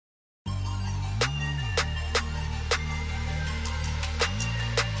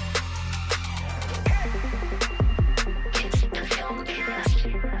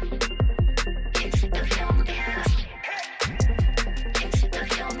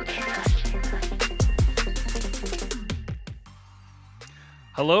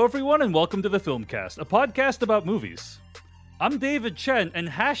Hello, everyone, and welcome to the Filmcast, a podcast about movies. I'm David Chen, and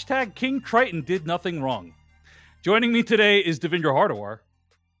hashtag King Triton did nothing wrong. Joining me today is Devindra Hardawar.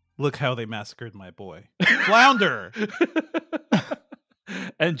 Look how they massacred my boy. Flounder!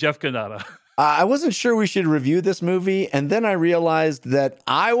 And Jeff Kanata. I wasn't sure we should review this movie, and then I realized that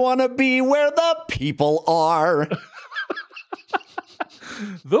I want to be where the people are.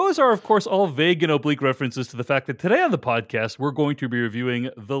 Those are, of course, all vague and oblique references to the fact that today on the podcast, we're going to be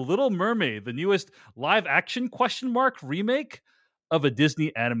reviewing The Little Mermaid, the newest live-action remake of a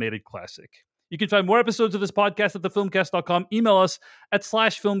Disney animated classic. You can find more episodes of this podcast at thefilmcast.com. Email us at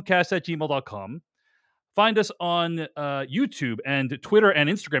 /filmcast@gmail.com. Find us on YouTube and Twitter and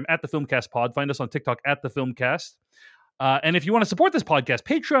Instagram at thefilmcastpod. Find us on TikTok at thefilmcast. And if you want to support this podcast,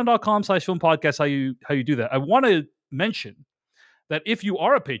 patreon.com/filmpodcast, how you do that. I want to mention that if you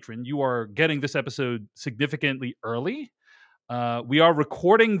are a patron, you are getting this episode significantly early. We are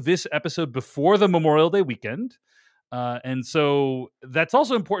recording this episode before the Memorial Day weekend. And so that's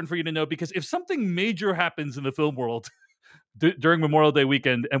also important for you to know, because if something major happens in the film world during Memorial Day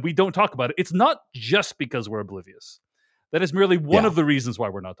weekend and we don't talk about it, it's not just because we're oblivious. That is merely one of the reasons why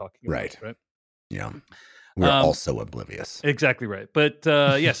we're not talking about it. Right? Yeah. We're also oblivious. Exactly right. But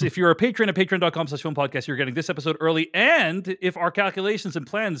yes, if you're a patron at patreon.com/filmpodcast, you're getting this episode early. And if our calculations and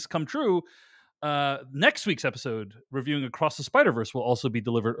plans come true, next week's episode, reviewing Across the Spider-Verse, will also be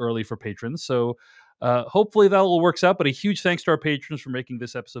delivered early for patrons. So hopefully that all works out. But a huge thanks to our patrons for making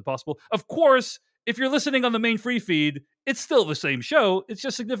this episode possible. Of course, if you're listening on the main free feed, it's still the same show. It's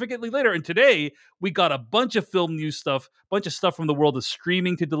just significantly later. And today, we got a bunch of film news stuff, a bunch of stuff from the world of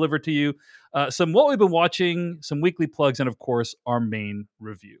streaming to deliver to you, some what we've been watching, some weekly plugs, and of course, our main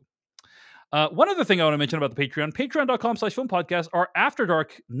review. One other thing I want to mention about the Patreon, patreon.com/filmpodcast, our After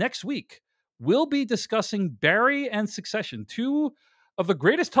Dark next week, we'll be discussing Barry and Succession, two of the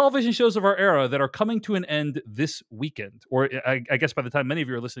greatest television shows of our era that are coming to an end this weekend, or I guess by the time many of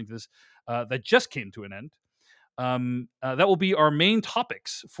you are listening to this, that just came to an end. That will be our main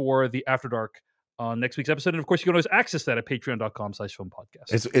topics for the After Dark on next week's episode. And of course, you can always access that at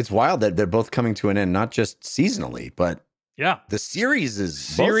patreon.com/filmpodcast. It's wild that they're both coming to an end, not just seasonally, but the series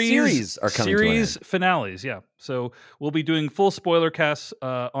are coming to an end. Finales. Yeah. So we'll be doing full spoiler casts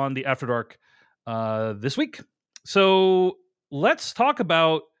on the After Dark this week. So let's talk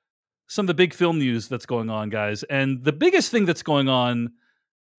about some of the big film news that's going on, guys. And the biggest thing that's going on,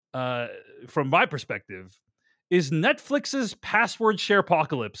 from my perspective, is Netflix's password share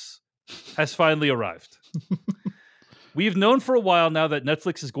apocalypse has finally arrived. We've known for a while now that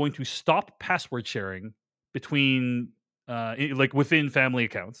Netflix is going to stop password sharing between, within family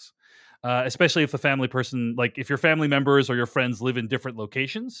accounts, especially if the family person, like if your family members or your friends live in different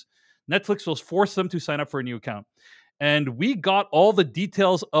locations, Netflix will force them to sign up for a new account. And we got all the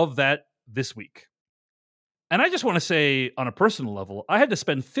details of that this week. And I just want to say, on a personal level, I had to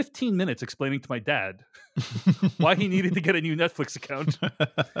spend 15 minutes explaining to my dad why he needed to get a new Netflix account.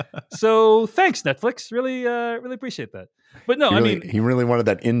 So thanks, Netflix. Really appreciate that. But no, he really wanted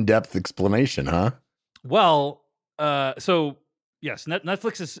that in-depth explanation, huh? Well, so yes,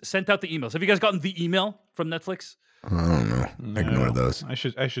 Netflix has sent out the emails. Have you guys gotten the email from Netflix? I don't know. Ignore those. I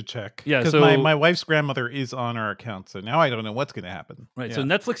should check. Yeah, because so my wife's grandmother is on our account, so now I don't know what's going to happen. Right. Yeah. So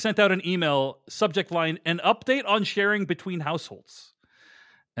Netflix sent out an email, subject line, an update on sharing between households.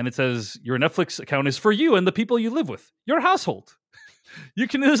 And it says, your Netflix account is for you and the people you live with, your household. You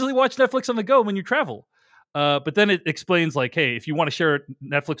can easily watch Netflix on the go when you travel. But then it explains, like, hey, if you want to share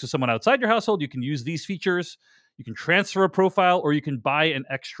Netflix with someone outside your household, you can use these features. You can transfer a profile, or you can buy an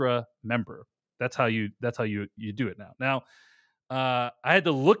extra member. That's how you do it now. Now, I had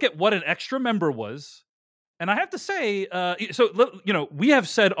to look at what an extra member was, and I have to say, we have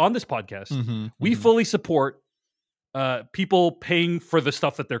said on this podcast, we fully support people paying for the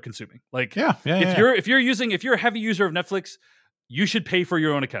stuff that they're consuming. Like, if you're a heavy user of Netflix, you should pay for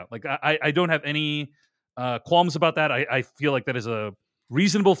your own account. Like, I don't have any qualms about that. I feel like that is a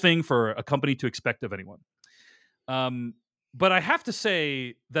reasonable thing for a company to expect of anyone. But I have to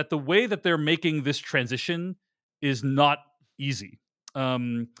say that the way that they're making this transition is not easy.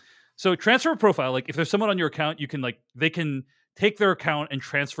 So transfer a profile, like if there's someone on your account, they can take their account and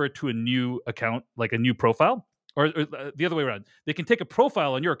transfer it to a new account, like a new profile, or the other way around. They can take a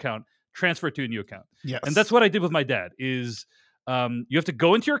profile on your account, transfer it to a new account. Yes. And that's what I did with my dad is you have to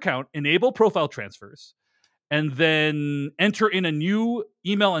go into your account, enable profile transfers, and then enter in a new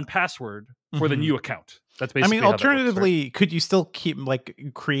email and password for the new account. That's basically. I mean, alternatively, could you still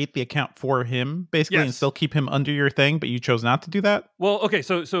create the account for him, basically, and still keep him under your thing, but you chose not to do that? Well, okay.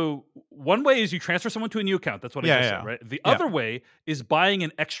 So one way is you transfer someone to a new account. That's what I just said, right? The other way is buying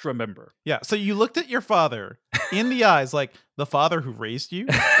an extra member. Yeah. So you looked at your father in the eyes, like the father who raised you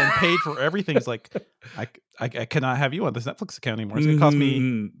and paid for everything. Is like, I cannot have you on this Netflix account anymore. It's going to cost me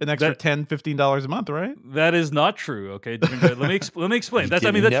an extra $10, $15 a month, right? That is not true. Okay, let me explain. That's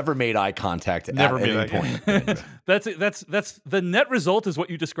never made eye contact at any point. That's the net result is what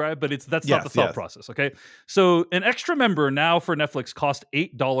you described, but that's not the thought process. Okay, so an extra member now for Netflix costs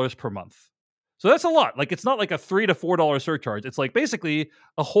 $8 per month. So that's a lot. Like, it's not like a $3 to $4 surcharge. It's like basically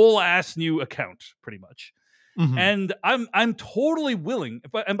a whole ass new account, pretty much. Mm-hmm. And I'm totally willing.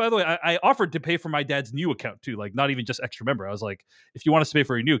 And by the way, I offered to pay for my dad's new account too, like not even just extra member. I was like, if you want us to pay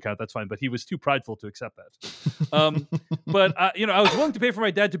for your new account, that's fine. But he was too prideful to accept that. But I was willing to pay for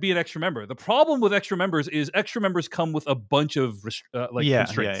my dad to be an extra member. The problem with extra members is extra members come with a bunch of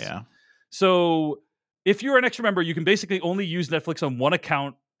constraints. Yeah. So if you're an extra member, you can basically only use Netflix on one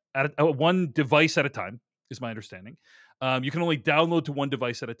account at one device at a time, is my understanding. You can only download to one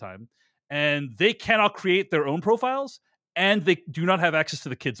device at a time. And they cannot create their own profiles, and they do not have access to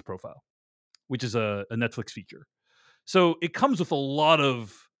the kids' profile, which is a Netflix feature. So it comes with a lot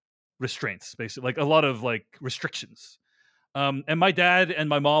of restraints, basically, like a lot of restrictions. And my dad and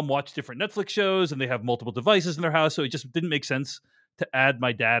my mom watch different Netflix shows, and they have multiple devices in their house, so it just didn't make sense to add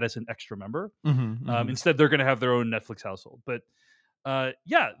my dad as an extra member. Instead, they're going to have their own Netflix household. But I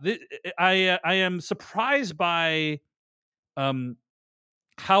am surprised by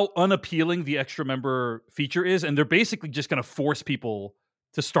how unappealing the extra member feature is, and they're basically just going to force people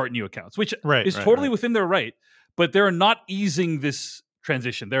to start new accounts, which is totally within their right, but they're not easing this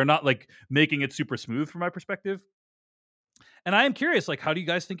transition. They're not making it super smooth from my perspective. And I am curious, how do you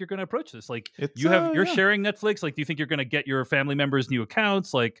guys think you're going to approach this? You're sharing Netflix. Do you think you're going to get your family members new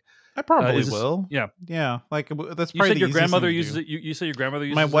accounts? I probably will. Yeah. That's probably you said your grandmother uses it. You said your grandmother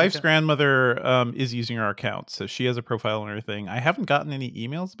uses it. My wife's grandmother is using our account, so she has a profile and everything. I haven't gotten any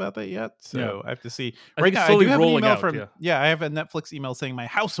emails about that yet, so I have to see. Right now, I do have an email from. I have a Netflix email saying my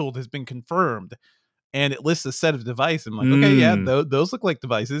household has been confirmed, and it lists a set of devices. I'm like, okay, those look like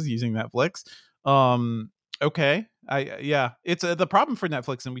devices using Netflix. Okay. It's the problem for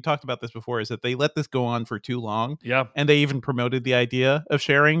Netflix, and we talked about this before, is that they let this go on for too long. Yeah. And they even promoted the idea of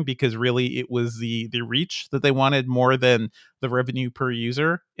sharing because really it was the reach that they wanted more than the revenue per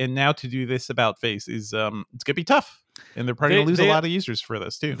user. And now to do this about face is it's gonna be tough. And they're probably gonna lose a lot of users for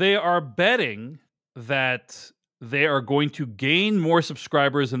this too. They are betting that they are going to gain more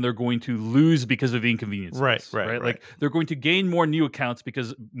subscribers than they're going to lose because of the inconvenience. Right. They're going to gain more new accounts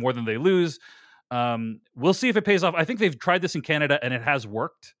because more than they lose. We'll see if it pays off. I think they've tried this in Canada and it has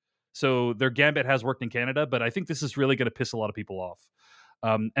worked. So their gambit has worked in Canada, but I think this is really going to piss a lot of people off.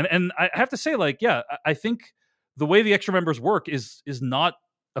 And I have to say, I think the way the extra members work is not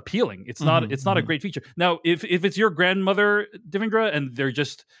appealing. It's not a great feature. Now, if it's your grandmother, Divingra, and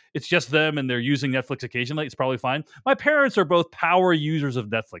it's just them and they're using Netflix occasionally, it's probably fine. My parents are both power users of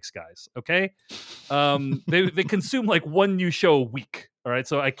Netflix, guys. Okay. They consume one new show a week. All right.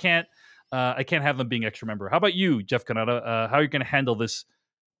 So I can't have them being extra member. How about you, Jeff Canada? How are you going to handle this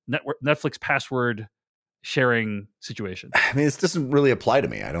Netflix password sharing situation? I mean, this doesn't really apply to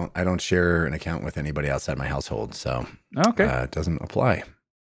me. I don't share an account with anybody outside my household, so it doesn't apply.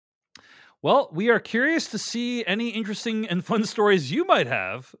 Well, we are curious to see any interesting and fun stories you might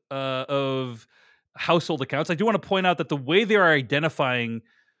have of household accounts. I do want to point out that the way they are identifying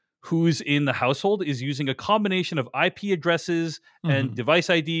who's in the household is using a combination of IP addresses and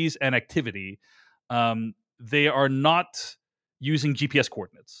device IDs and activity. They are not using GPS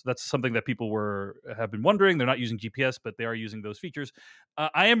coordinates. That's something that people have been wondering. They're not using GPS, but they are using those features.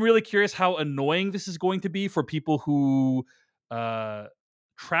 I am really curious how annoying this is going to be for people who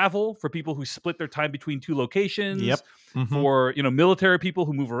travel, for people who split their time between two locations, for military people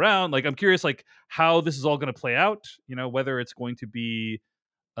who move around. I'm curious how this is all going to play out, whether it's going to be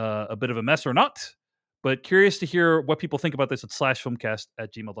a bit of a mess or not, but curious to hear what people think about this at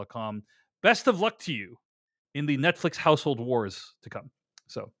 /filmcast@gmail.com. Best of luck to you in the Netflix household wars to come.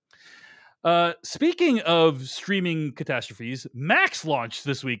 So, speaking of streaming catastrophes, Max launched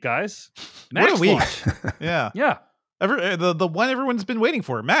this week, guys. Max what a week. Launched. Yeah. The one everyone's been waiting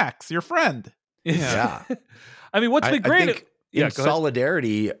for, Max, your friend. Yeah. I mean, what's been great? I think in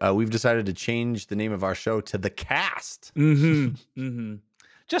solidarity, we've decided to change the name of our show to The Cast.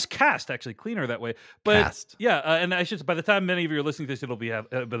 Just Cast, actually, cleaner that way. But Cast. And I should. By the time many of you are listening to this,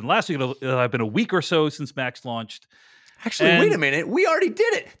 but last week it'll have been a week or so since Max launched. Actually, wait a minute. We already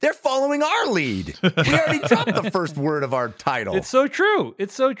did it. They're following our lead. We already dropped the first word of our title. It's so true.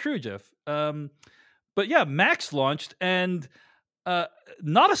 It's so true, Jeff. But yeah, Max launched, and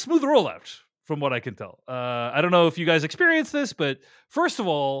Not a smooth rollout, from what I can tell. I don't know if you guys experienced this, but first of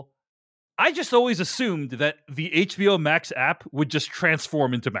all, I just always assumed that the HBO Max app would just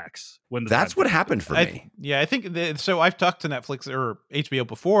transform into Max. That's what happened for me. I think so. I've talked to Netflix or HBO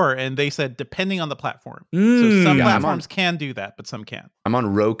before, and they said depending on the platform. So some platforms can do that, but some can't. I'm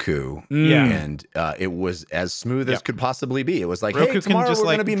on Roku, and it was as smooth as could possibly be. It was like, Roku, hey, tomorrow we're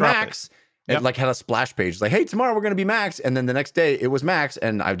going to be Max. It like had a splash page, like, hey, tomorrow we're going to be Max. And then the next day it was Max,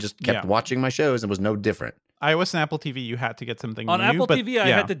 and I just kept watching my shows and was no different. iOS and Apple TV, you had to get something on new. Apple TV, I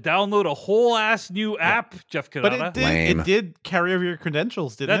had to download a whole ass new app, Jeff Canada. But it did carry over your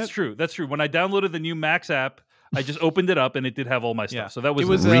credentials, didn't it? That's true. When I downloaded the new Max app, I just opened it up and it did have all my stuff. So that was it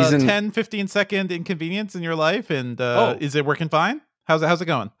was a 10, 15 second inconvenience in your life. And is it working fine? How's it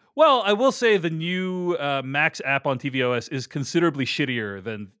going? Well, I will say the new Max app on tvOS is considerably shittier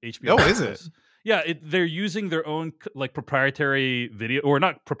than HBO. Oh, is it? Yeah, they're using their own like proprietary video, or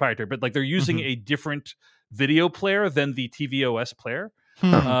not proprietary, but like they're using a different video player than the tvOS player.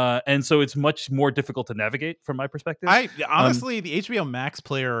 And so it's much more difficult to navigate from my perspective. Honestly, the HBO Max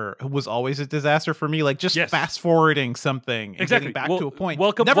player was always a disaster for me. Like just fast forwarding something and getting back to a point.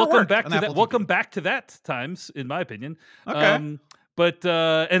 Welcome back to that times, in my opinion. Okay. But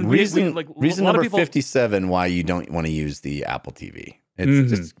and reason number people, 57 why you don't want to use the Apple TV.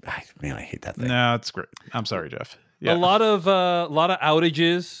 It's just, man, I hate that thing. No, it's great. I'm sorry, Jeff. Yeah. A lot of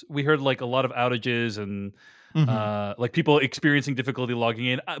outages. We heard like a lot of outages and like people experiencing difficulty logging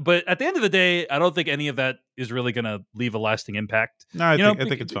in. But at the end of the day, I don't think any of that is really going to leave a lasting impact. No, I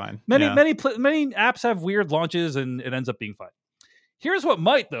think it's fine. Many apps have weird launches, and it ends up being fine. Here's what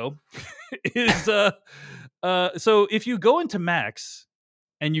might though is so if you go into Max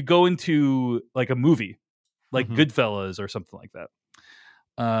and you go into like a movie, like Goodfellas or something like that.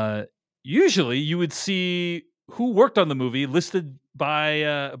 Usually you would see who worked on the movie listed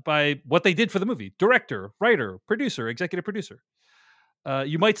by what they did for the movie: director, writer, producer, executive producer.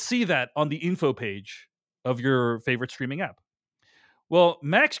 You might see that on the info page of your favorite streaming app. Well,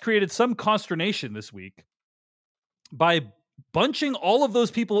 Max created some consternation this week by bunching all of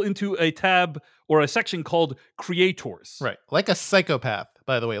those people into a tab or a section called creators. Right. Like a psychopath,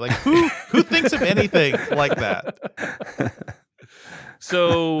 by the way. Like who thinks of anything like that?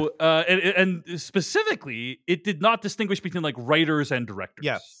 So, and specifically, it did not distinguish between like writers and directors.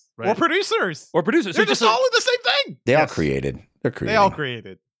 Yes. Right? Or producers. They're just all in the same thing. They all created. They all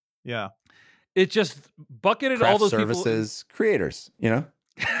created. Yeah. It just bucketed Craft all those services, creators, you know?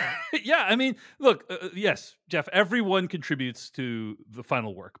 Yeah, I mean, look, yes, Jeff, everyone contributes to the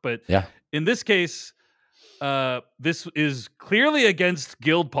final work. But in this case, this is clearly against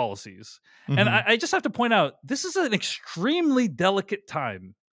guild policies. And I just have to point out, this is an extremely delicate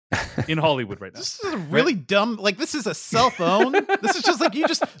time in Hollywood right now. This is a really dumb, like this is a cell phone. This is just like you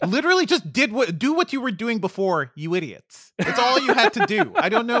just literally just do what you were doing before, you idiots. It's all you had to do. I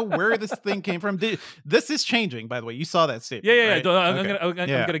don't know where this thing came from. This is changing, by the way. You saw that statement. Yeah. Right? I'm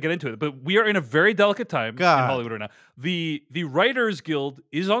gonna get into it. But we are in a very delicate time in Hollywood right now. The Writers Guild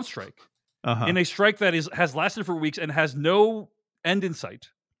is on strike. In a strike that has lasted for weeks and has no end in sight.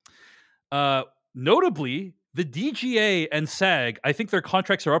 Notably, the DGA and SAG, I think their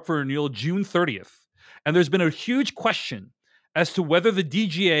contracts are up for renewal June 30th. And there's been a huge question as to whether the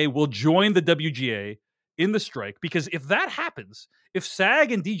DGA will join the WGA in the strike. Because if that happens, if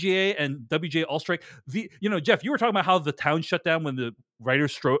SAG and DGA and WGA all strike, Jeff, you were talking about how the town shut down when the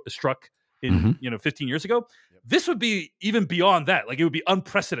writers struck in 15 years ago. This would be even beyond that. Like it would be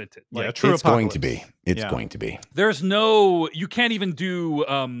unprecedented. Like, it's apocalypse. Going to be. It's going to be. You can't even do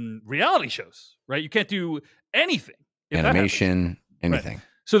reality shows, right? You can't do anything. Animation, anything. Right.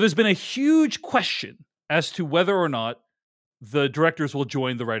 So there's been a huge question as to whether or not the directors will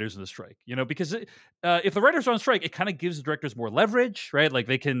join the writers in the strike. Because if the writers are on strike, it kind of gives the directors more leverage, right? Like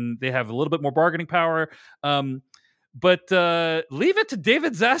they have a little bit more bargaining power. But leave it to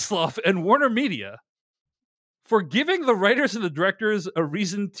David Zaslav and Warner Media for giving the writers and the directors a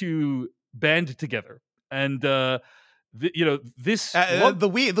reason to band together. And the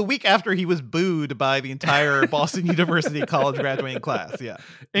week after he was booed by the entire Boston University college graduating class. Yeah.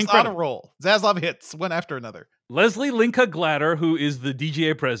 On a roll. Zaslav hits one after another. Leslie Linka Glatter, who is the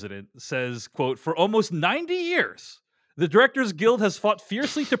DGA president, says, quote, "For almost 90 years, the Directors Guild has fought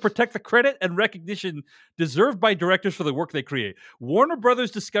fiercely to protect the credit and recognition deserved by directors for the work they create. Warner Brothers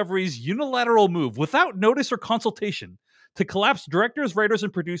Discovery's unilateral move, without notice or consultation, to collapse directors, writers,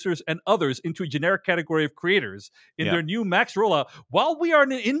 and producers and others into a generic category of creators in their new Max rollout, while we are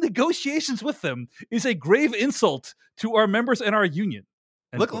in negotiations with them, is a grave insult to our members and our union."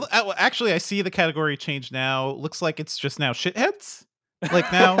 Look, actually, I see the category change now. Looks like it's just now shitheads.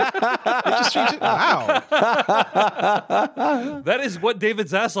 Like now, they just changed it. Wow. That is what David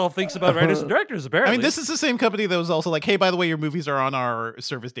Zaslav thinks about writers and directors, apparently. I mean, this is the same company that was also like, hey, by the way, your movies are on our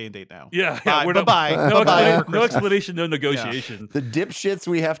service day and date now. Yeah. Bye-bye. No explanation, no negotiation. Yeah. The dipshits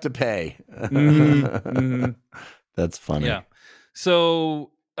we have to pay. That's funny. Yeah.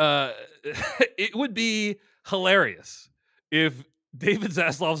 So it would be hilarious if David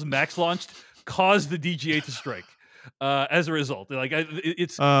Zaslav's Max launched caused the DGA to strike. As a result, like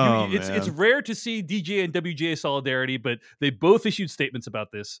it's rare to see DGA and WGA solidarity, but they both issued statements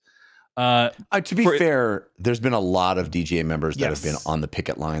about this. To be fair, there's been a lot of DGA members that have been on the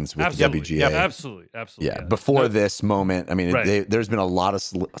picket lines with the WGA. Yeah, absolutely. Yeah, before this moment, I mean, there's been a lot of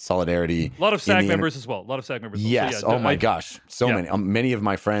solidarity. A lot of SAG members as well. Yes. Oh my gosh, so many. Many of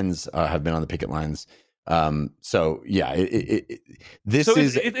my friends have been on the picket lines. So yeah,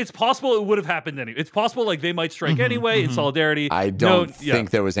 it's possible it would have happened anyway. It's possible like they might strike anyway in solidarity. I don't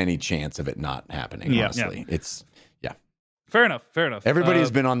think there was any chance of it not happening. Honestly, it's fair enough. Everybody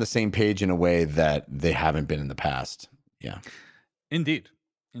has been on the same page in a way that they haven't been in the past. Yeah, indeed.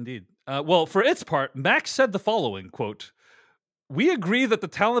 Well, for its part, Max said the following quote. We agree that the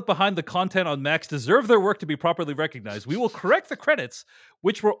talent behind the content on Max deserve their work to be properly recognized. We will correct the credits,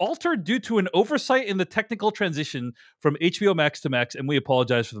 which were altered due to an oversight in the technical transition from HBO Max to Max, and we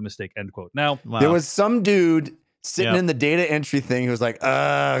apologize for the mistake, end quote. Now, there was some dude sitting in the data entry thing who was like,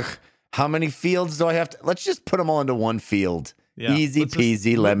 ugh, how many fields do I have to? Let's just put them all into one field. Yeah. Easy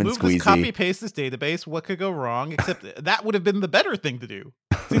peasy, lemon squeezy. Copy paste this database. What could go wrong? Except that would have been the better thing to do.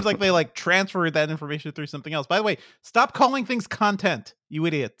 Seems like they like transferred that information through something else. By the way, stop calling things content, you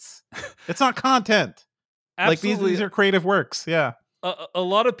idiots. It's not content. Like these are creative works. Yeah. A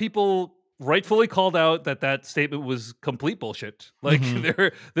lot of people rightfully called out that statement was complete bullshit. Like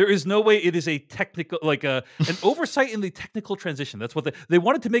there is no way it is a technical, like an oversight in the technical transition. That's what they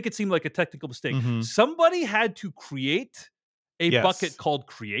wanted to make it seem like a technical mistake. Somebody had to create a bucket called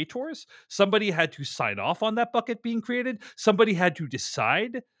creators. Somebody had to sign off on that bucket being created. Somebody had to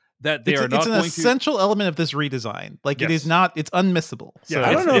decide that they are not going to... It's an essential element of this redesign. Like, it is not... It's unmissable. So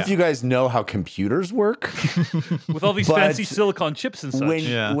I don't know if you guys know how computers work. With all these fancy silicon chips and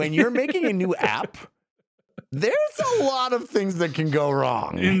such. When you're making a new app, there's a lot of things that can go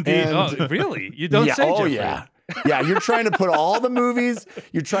wrong. Indeed. Really? You don't say, Jeffrey. Yeah, you're trying to put all the movies,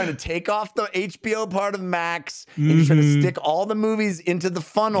 you're trying to take off the HBO part of Max, and you're trying to stick all the movies into the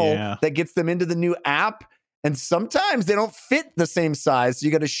funnel that gets them into the new app. And sometimes they don't fit the same size. So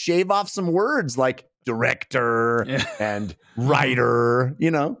you got to shave off some words like director and writer,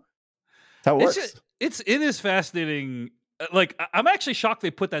 That's how it works. It is fascinating. Like, I'm actually shocked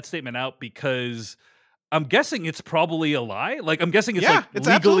they put that statement out because I'm guessing it's probably a lie. Like, I'm guessing it's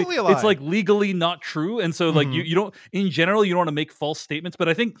absolutely a lie. It's like legally not true. And so like you don't, in general, you don't want to make false statements, but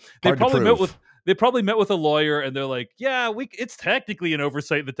I think they probably met with a lawyer and they're like, it's technically an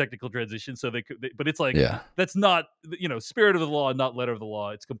oversight in the technical transition. So but it's like, that's not, spirit of the law, not letter of the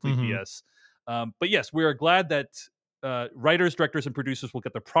law. It's complete BS. But yes, we are glad that writers, directors, and producers will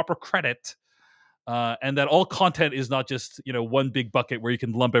get the proper credit. And that all content is not just, one big bucket where you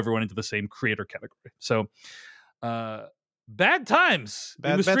can lump everyone into the same creator category. So, bad times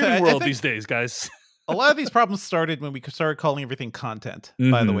in the streaming world these days, guys. A lot of these problems started when we started calling everything content,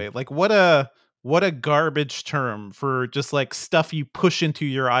 by the way. Like, what a garbage term for just like stuff you push into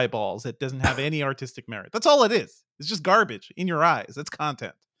your eyeballs that doesn't have any artistic merit. That's all it is. It's just garbage in your eyes. That's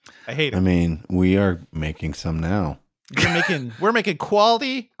content. I hate it. I mean, we are making some now. We're making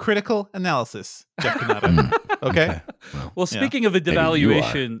quality critical analysis, Jeff Canada. Okay. Well, speaking of the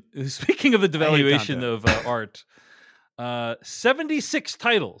devaluation, of art, 76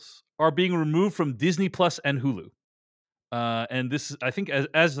 titles are being removed from Disney Plus and Hulu. And this is, I think,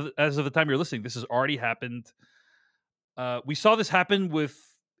 as of the time you're listening, this has already happened. We saw this happen with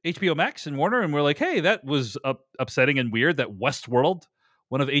HBO Max and Warner, and we're like, hey, that was upsetting and weird that Westworld,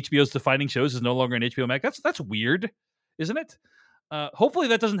 one of HBO's defining shows, is no longer on HBO Max. That's weird, isn't it? Hopefully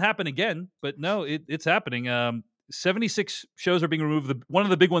that doesn't happen again, but no, it's happening. 76 shows are being removed. One of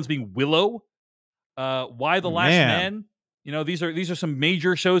the big ones being Willow. Why the Last Man? These are some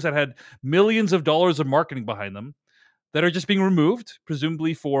major shows that had millions of dollars of marketing behind them that are just being removed,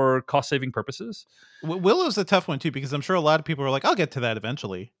 presumably for cost-saving purposes. Willow's a tough one, too, because I'm sure a lot of people are like, I'll get to that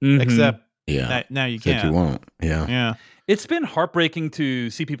eventually. Except now you can't. You won't. Yeah. It's been heartbreaking to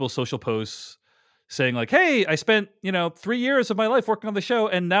see people's social posts saying like, hey, I spent, 3 years of my life working on the show,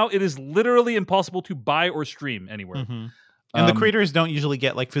 and now it is literally impossible to buy or stream anywhere. And the creators don't usually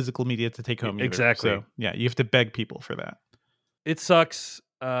get like physical media to take home either. Exactly. So, you have to beg people for that. It sucks.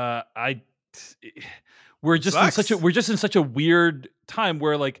 We're just in such a weird time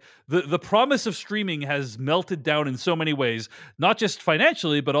where like the promise of streaming has melted down in so many ways, not just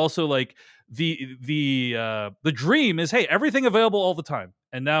financially, but also like the dream is, hey, everything available all the time.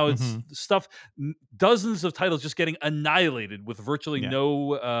 And now it's stuff, dozens of titles just getting annihilated with virtually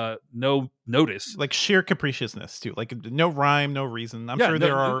no notice. Like sheer capriciousness too. Like no rhyme, no reason. I'm sure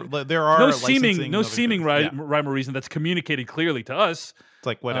there are no seeming rhyme or reason that's communicated clearly to us. It's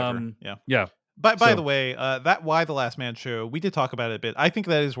like whatever. Yeah. By the way, that Why the Last Man show, we did talk about it a bit. I think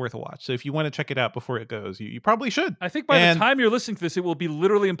that is worth a watch. So if you want to check it out before it goes, you probably should. I think by the time you're listening to this, it will be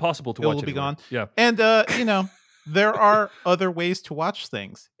literally impossible to watch. It will be gone. Yeah. And, there are other ways to watch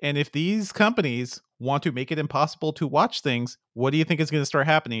things. And if these companies want to make it impossible to watch things, what do you think is going to start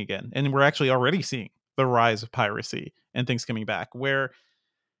happening again? And we're actually already seeing the rise of piracy and things coming back where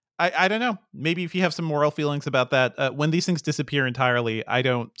I don't know. Maybe if you have some moral feelings about that, when these things disappear entirely, I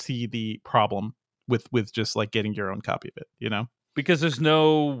don't see the problem with just like getting your own copy of it, Because there's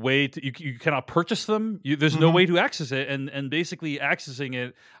no way to, you cannot purchase them. There's no way to access it, and basically accessing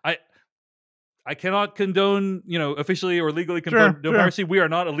it, I cannot condone, officially or legally condone piracy. We are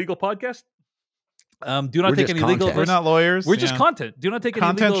not a legal podcast. Do not take any legal advice. We're not lawyers. We're just content. Do not take any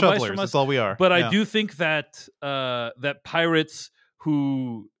legal advice from us. That's all we are. But I do think that that pirates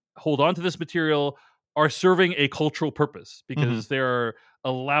who hold on to this material are serving a cultural purpose because they're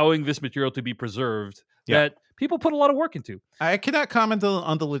allowing this material to be preserved that people put a lot of work into. I cannot comment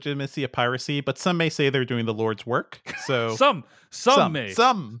on the legitimacy of piracy, but some may say they're doing the Lord's work. So some may.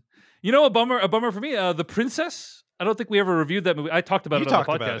 A bummer for me. The Princess. I don't think we ever reviewed that movie. I talked about it on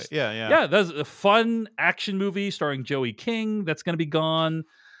the podcast. Yeah. That's a fun action movie starring Joey King. That's going to be gone.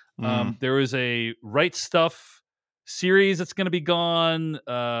 There is a Right Stuff series that's going to be gone.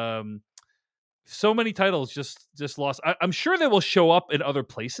 So many titles just lost. I'm sure they will show up in other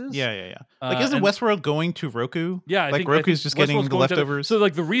places. Yeah. Like, isn't Westworld going to Roku? Yeah, I think Roku's just getting the leftovers. So,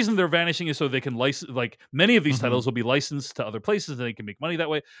 like, the reason they're vanishing is so they can license. Like, many of these titles will be licensed to other places, and they can make money that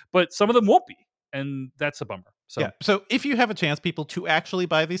way. But some of them won't be, and that's a bummer. So if you have a chance, people, to actually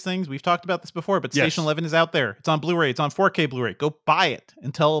buy these things, we've talked about this before, but Station 11 is out there. It's on Blu-ray. It's on 4K Blu-ray. Go buy it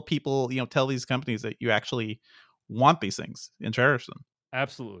and tell people, tell these companies that you actually want these things and cherish them.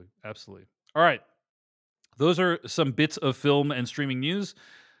 Absolutely. All right. Those are some bits of film and streaming news.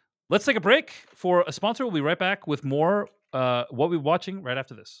 Let's take a break for a sponsor. We'll be right back with more what we're watching right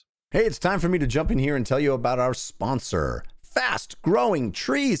after this. Hey, it's time for me to jump in here and tell you about our sponsor, Fast Growing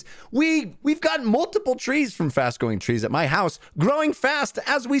Trees. We've got multiple trees from Fast Growing Trees at my house growing fast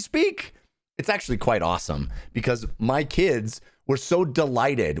as we speak. It's actually quite awesome because my kids were so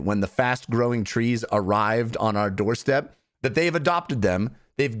delighted when the Fast Growing Trees arrived on our doorstep that they've adopted them.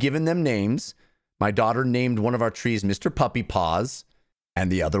 They've given them names. My daughter named one of our trees Mr. Puppy Paws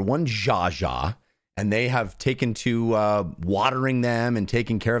and the other one Jaja. And they have taken to watering them and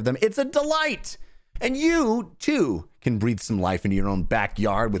taking care of them. It's a delight. And you, too, can breathe some life into your own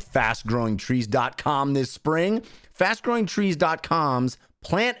backyard with FastGrowingTrees.com this spring. FastGrowingTrees.com's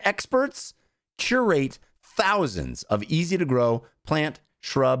plant experts curate thousands of easy-to-grow plant,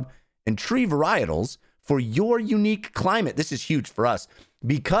 shrub, and tree varietals for your unique climate. This is huge for us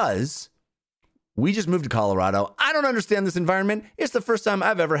because we just moved to Colorado. I don't understand this environment. It's the first time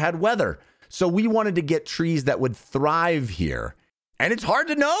I've ever had weather. So we wanted to get trees that would thrive here. And it's hard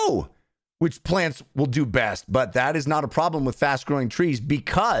to know which plants will do best, but that is not a problem with Fast Growing Trees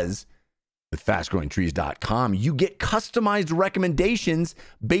because with FastGrowingTrees.com, you get customized recommendations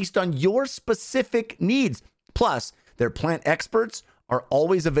based on your specific needs. Plus, their plant experts are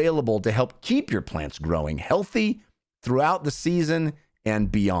always available to help keep your plants growing healthy throughout the season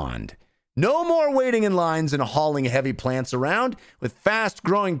and beyond. No more waiting in lines and hauling heavy plants around. With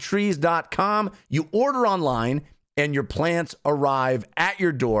FastGrowingTrees.com, you order online and your plants arrive at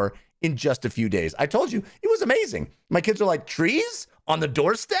your door in just a few days. I told you, it was amazing. My kids are like, trees on the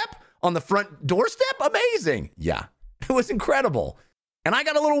doorstep? On the front doorstep? Amazing. Yeah, it was incredible. And I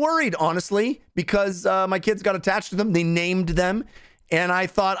got a little worried, honestly, because my kids got attached to them. They named them. And I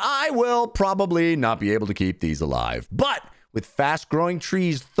thought, I will probably not be able to keep these alive. But with Fast Growing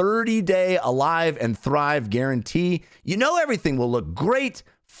Trees' 30-day Alive and Thrive guarantee, you know everything will look great,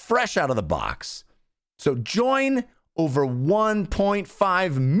 fresh out of the box. So join over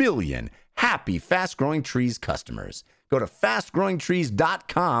 1.5 million happy Fast Growing Trees customers. Go to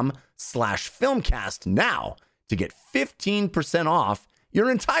fastgrowingtrees.com/filmcast now to get 15% off your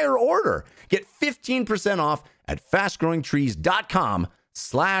entire order. Get 15% off at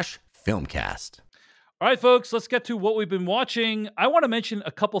fastgrowingtrees.com/filmcast. All right, folks, let's get to what we've been watching. I want to mention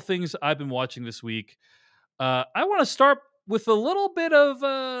a couple things I've been watching this week. I want to start with a little bit of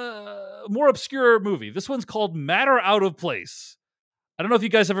a more obscure movie. This one's called Matter Out of Place. I don't know if you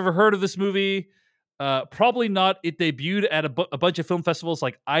guys have ever heard of this movie. Probably not. It debuted at a bunch of film festivals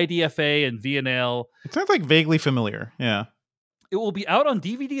like IDFA and VNL. It sounds like vaguely familiar. Yeah. It will be out on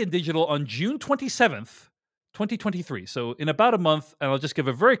DVD and digital on June 27th, 2023. So in about a month, and I'll just give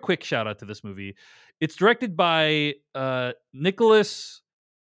a very quick shout out to this movie. It's directed by Nicholas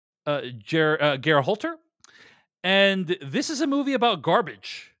Gerholter. And this is a movie about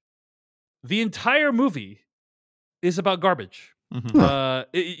garbage. The entire movie is about garbage.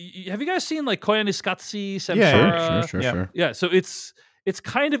 Mm-hmm. Have you guys seen like Koyaanisqatsi, Samsara? Sure. Yeah, so it's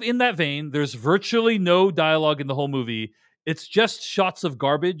kind of in that vein. There's virtually no dialogue in the whole movie. It's just shots of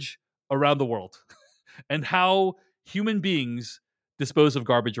garbage around the world and how human beings dispose of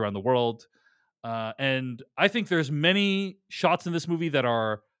garbage around the world. And I think there's many shots in this movie that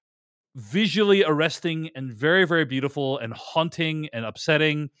are visually arresting and very, very beautiful and haunting and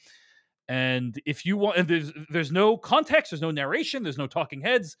upsetting. And if you want, and there's no context, there's no narration, there's no talking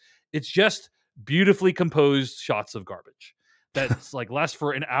heads. It's just beautifully composed shots of garbage that's like lasts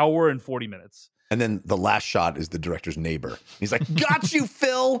for an hour and 40 minutes. And then the last shot is the director's neighbor. He's like, "Got you,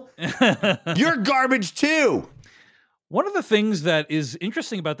 Phil. You're garbage too." One of the things that is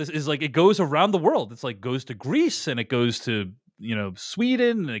interesting about this is like it goes around the world. It's like goes to Greece and it goes to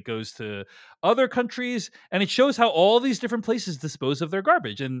Sweden and it goes to other countries, and it shows how all these different places dispose of their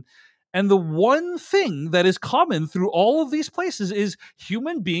garbage. And the one thing that is common through all of these places is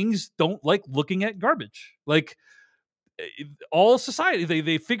human beings don't like looking at garbage. Like all society,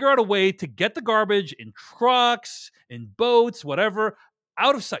 they figure out a way to get the garbage in trucks, in boats, whatever,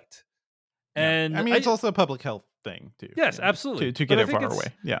 out of sight. And I mean, it's also a public health thing too. Yes, absolutely. To get it far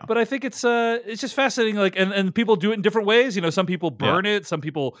away. Yeah. But I think it's just fascinating. Like, and people do it in different ways. Some people burn it, some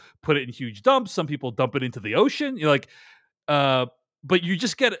people put it in huge dumps, some people dump it into the ocean. But you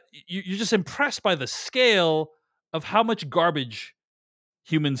just you're just impressed by the scale of how much garbage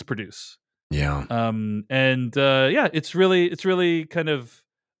humans produce. Yeah. It's really kind of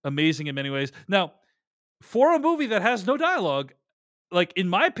amazing in many ways. Now, for a movie that has no dialogue, like in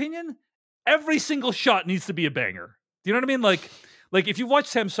my opinion, every single shot needs to be a banger. Do you know what I mean? Like if you watch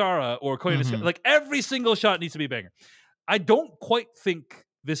Samsara or Koyaanisqatsi, like every single shot needs to be a banger. I don't quite think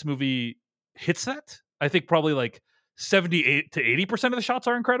this movie hits that. I think probably like 78 to 80% of the shots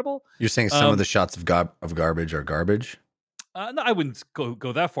are incredible. You're saying some of the shots of garbage are garbage? No, I wouldn't go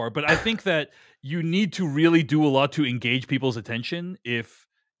that far, but I think that you need to really do a lot to engage people's attention if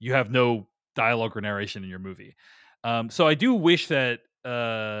you have no dialogue or narration in your movie. So I do wish that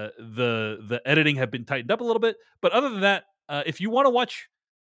the editing had been tightened up a little bit, but other than that, if you want to watch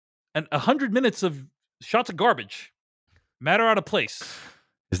 100 minutes of shots of garbage, Matter Out of Place.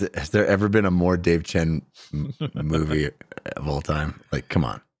 Has there ever been a more Dave Chen movie of all time? Like, come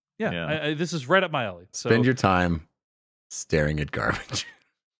on. Yeah. This is right up my alley. So spend your time staring at garbage.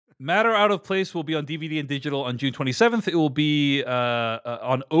 Matter Out of Place will be on DVD and digital on June 27th. It will be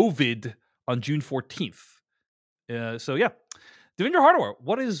on Ovid on June 14th. Devindra Hardawar,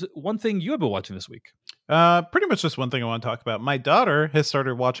 what is one thing you have been watching this week? Pretty much just one thing I want to talk about. My daughter has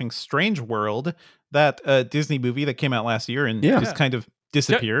started watching Strange World, that Disney movie that came out last year and just kind of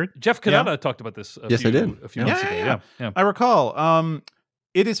disappeared. Jeff Kanata talked about this a few months ago. Yeah. I recall.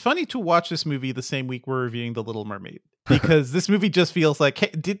 It is funny to watch this movie the same week we're reviewing The Little Mermaid, because this movie just feels like,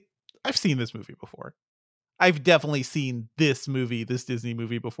 hey, I've seen this movie before. I've definitely seen this Disney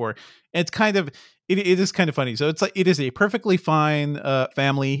movie before. And it's kind of, it is kind of funny. So it's like, it is a perfectly fine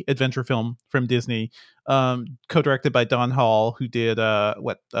family adventure film from Disney, co-directed by Don Hall, who did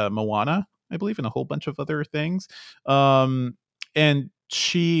Moana, I believe, and a whole bunch of other things. And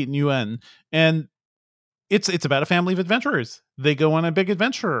Chi Nguyen. And it's about a family of adventurers. They go on a big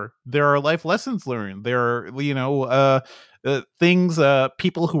adventure. There are life lessons learned. There are, things,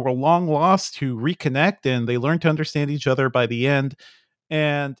 people who were long lost who reconnect, and they learn to understand each other by the end.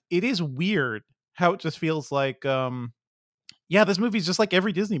 And it is weird how it just feels like, this movie is just like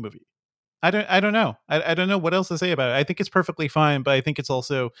every Disney movie. I don't know. I don't know what else to say about it. I think it's perfectly fine, but I think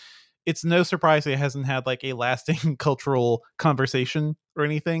it's no surprise it hasn't had like a lasting cultural conversation or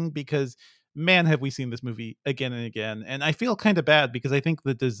anything, because man, have we seen this movie again and again. And I feel kind of bad because I think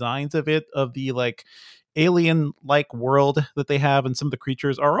the designs of the like alien like world that they have and some of the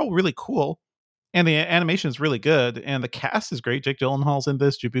creatures are all really cool. And the animation is really good. And the cast is great. Jake Gyllenhaal's in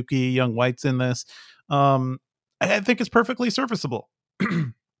this. Jabuki Young White's in this. I think it's perfectly serviceable.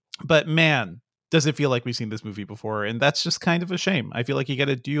 But man, does it feel like we've seen this movie before? And that's just kind of a shame. I feel like you got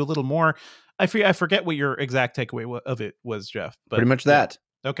to do a little more. I forget what your exact takeaway of it was, Jeff. But pretty much that.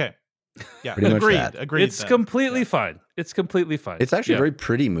 Okay. Yeah, pretty much agreed. that. Agreed. It's completely fine. It's completely fine. It's actually a very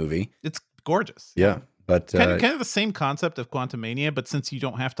pretty movie. It's gorgeous. Yeah, but kind of the same concept of Quantumania, but since you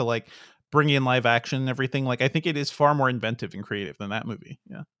don't have to like bring in live action and everything, like I think it is far more inventive and creative than that movie.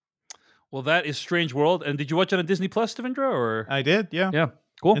 Yeah. Well, that is Strange World. And did you watch it on Disney Plus, Devendra? Or I did. Yeah. Yeah.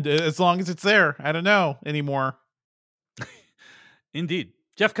 Cool. And as long as it's there, I don't know anymore. Indeed.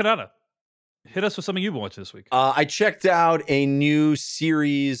 Jeff Kanata, hit us with something you've watched this week. I checked out a new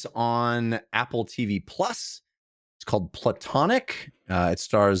series on Apple TV Plus. It's called Platonic. It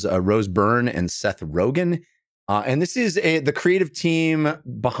stars Rose Byrne and Seth Rogen. And this is the creative team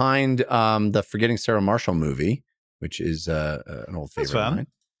behind the Forgetting Sarah Marshall movie, which is an old favorite of mine.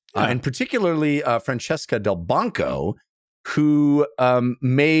 Yeah. And particularly Francesca Del Banco, who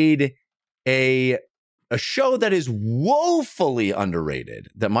made a show that is woefully underrated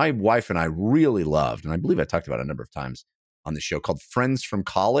that my wife and I really loved. And I believe I talked about it a number of times on the show, called Friends from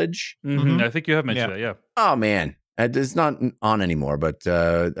College. Mm-hmm. I think you have mentioned that, yeah. Oh, man. It's not on anymore, but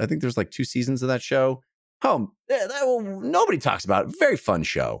I think there's like 2 seasons of that show. Oh, nobody talks about it. Very fun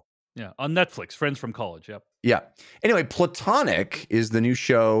show. Yeah, on Netflix, Friends from College, yep. Yeah. Anyway, Platonic is the new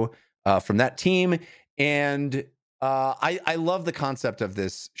show from that team. And I love the concept of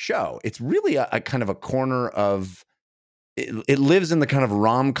this show. It's really a kind of a corner of it lives in the kind of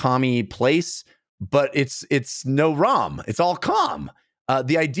rom-com-y place, but it's no rom. It's all com.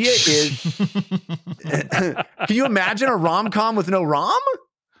 The idea is, can you imagine a rom-com with no rom?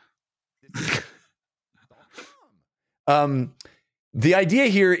 The idea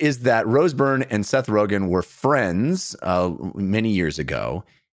here is that Rose Byrne and Seth Rogen were friends many years ago,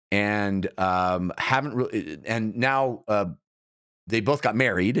 and haven't really, and now they both got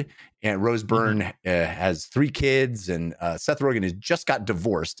married, and Rose Byrne has 3 kids, and Seth Rogen has just got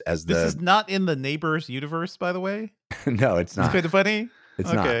divorced. This is not in the Neighbors universe, by the way. No, it's not. It's kind of funny.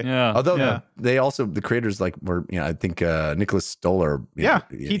 It's not. Yeah. Although they also, the creators were, I think Nicholas Stoller.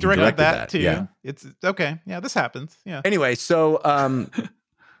 He directed that too. Yeah. It's okay. Yeah, this happens. Yeah. Anyway, so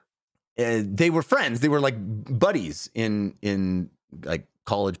they were friends. They were like buddies in like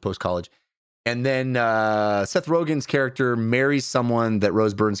college, post-college. And then Seth Rogen's character marries someone that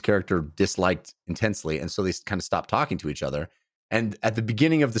Rose Byrne's character disliked intensely. And so they kind of stopped talking to each other. And at the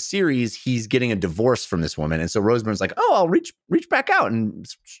beginning of the series, he's getting a divorce from this woman. And so Rose Byrne's like, oh, I'll reach back out and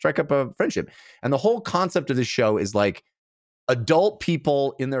strike up a friendship. And the whole concept of this show is like adult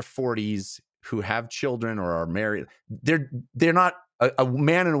people in their 40s who have children or are married. They're not, a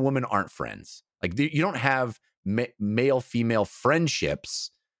man and a woman aren't friends. Like you don't have male-female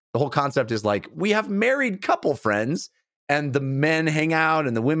friendships. The whole concept is like, we have married couple friends and the men hang out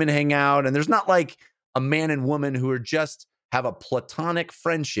and the women hang out. And there's not like a man and woman who are just have a platonic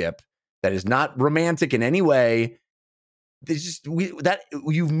friendship that is not romantic in any way. There's just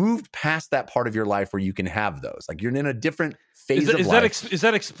you've moved past that part of your life where you can have those. Like you're in a different phase of life. Is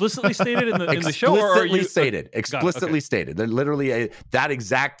that explicitly stated in the show? Or are you explicitly stated? They're literally that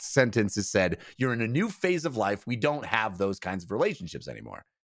exact sentence is said. You're in a new phase of life. We don't have those kinds of relationships anymore.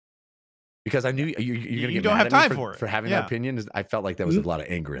 Because I knew you're going to get don't mad have at me time for having that opinion. I felt like there was a lot of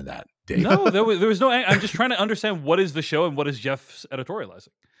anger in that. Dave. No, there was no. I'm just trying to understand what is the show and what is Jeff's editorializing.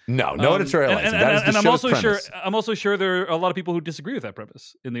 No editorializing. And I'm also sure there are a lot of people who disagree with that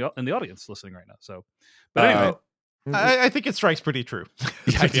premise in the audience listening right now. So, but anyway, I think it strikes pretty true.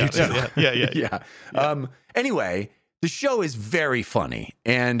 Yeah. Anyway. The show is very funny,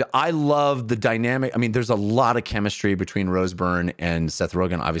 and I love the dynamic. I mean, there's a lot of chemistry between Rose Byrne and Seth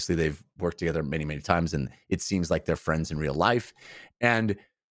Rogen. Obviously, they've worked together many, many times, and it seems like they're friends in real life. And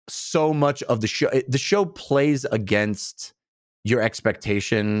so much of the show plays against your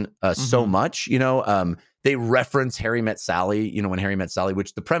expectation so much. They reference Harry Met Sally, when Harry Met Sally,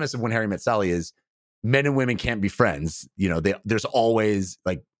 which the premise of When Harry Met Sally is men and women can't be friends. There's always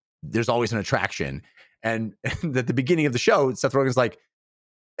an attraction. And at the beginning of the show, Seth Rogen's like,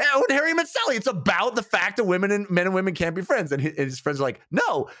 when Harry Met Sally, it's about the fact that men and women can't be friends. And his friends are like,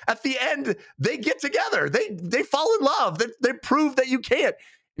 no, at the end, they get together. They fall in love. They prove that you can't.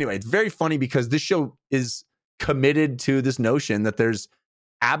 Anyway, it's very funny because this show is committed to this notion that there's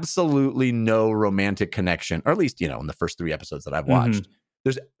absolutely no romantic connection, or at least, in the first 3 episodes that I've watched.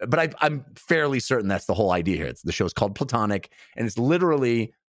 But I'm fairly certain that's the whole idea here. The show is called Platonic, and it's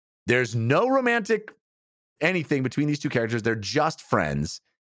literally, there's no romantic anything between these 2 characters. They're just friends,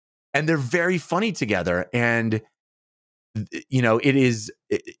 and they're very funny together. And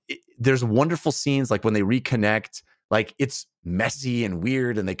there's wonderful scenes like when they reconnect. Like it's messy and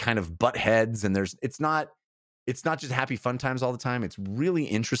weird, and they kind of butt heads. And it's not just happy fun times all the time. It's really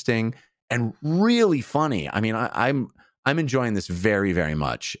interesting and really funny. I mean, I'm I'm enjoying this very, very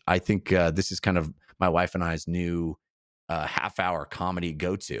much. I think this is kind of my wife and I's new half-hour comedy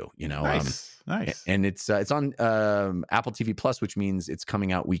go-to. Nice. And it's on Apple TV Plus, which means it's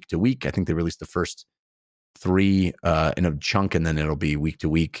coming out week to week. I think they released the first 3 in a chunk, and then it'll be week to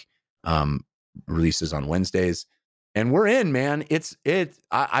week releases on Wednesdays. And we're in, man.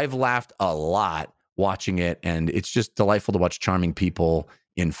 I've laughed a lot watching it, and it's just delightful to watch charming people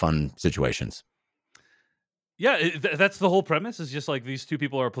in fun situations. Yeah, that's the whole premise. Is just like these two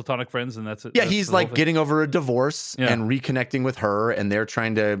people are platonic friends, and that's it. Yeah, he's like getting over a divorce and reconnecting with her, and they're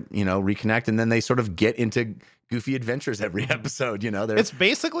trying to, reconnect, and then they sort of get into goofy adventures every episode. It's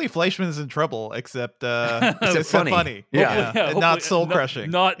basically Fleischman's in Trouble, except funny. Yeah. And not soul crushing,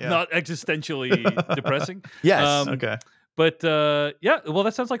 not existentially depressing. Yes. Okay. But well,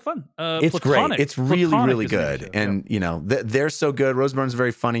 that sounds like fun. It's Platonic. Great. It's really, really good, and they're so good. Rose Byrne's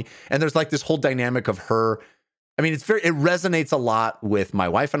very funny, and there's like this whole dynamic of her. I mean, it resonates a lot with my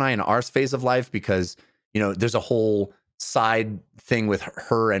wife and I in our phase of life because, there's a whole side thing with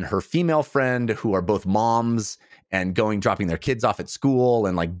her and her female friend who are both moms and dropping their kids off at school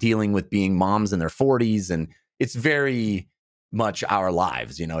and like dealing with being moms in their 40s. And it's very much our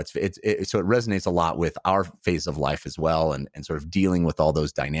lives, so it resonates a lot with our phase of life as well. And sort of dealing with all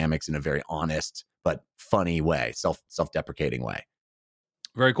those dynamics in a very honest, but funny way, self-deprecating way.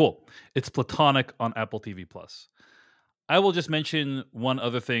 Very cool. It's Platonic on Apple TV Plus. I will just mention one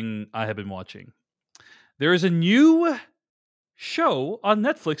other thing I have been watching. There is a new show on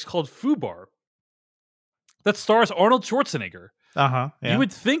Netflix called Fubar that stars Arnold Schwarzenegger. Yeah. You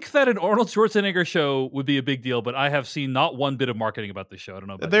would think that an Arnold Schwarzenegger show would be a big deal, but I have seen not one bit of marketing about this show. I don't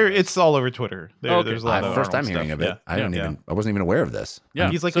know about it's all over Twitter. Okay. There's a lot of first time Arnold hearing stuff. of it. I wasn't even aware of this. Yeah,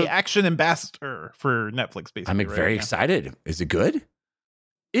 he's like the action ambassador for Netflix, basically. I'm very excited. Is it good?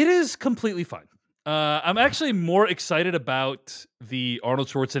 It is completely fine. I'm actually more excited about the Arnold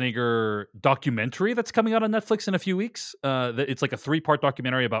Schwarzenegger documentary that's coming out on Netflix in a few weeks. It's like a 3-part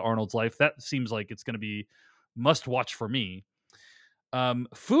documentary about Arnold's life. That seems like it's going to be must watch for me.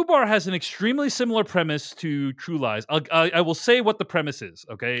 Fubar has an extremely similar premise to True Lies. I will say what the premise is.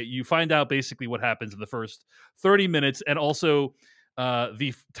 Okay, you find out basically what happens in the first 30 minutes, and also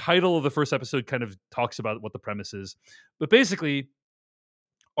the title of the first episode kind of talks about what the premise is. But basically,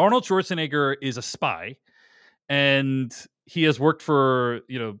 Arnold Schwarzenegger is a spy, and he has worked for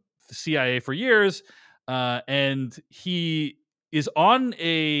the CIA for years, and he is on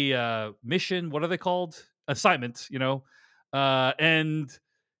a mission. What are they called? Assignment, and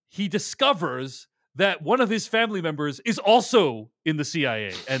he discovers that one of his family members is also in the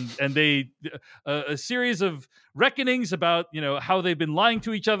CIA, and they a series of reckonings about how they've been lying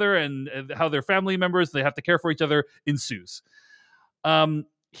to each other and how they're family members. They have to care for each other ensues.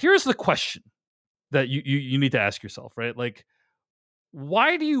 Here's the question that you need to ask yourself, right? Like,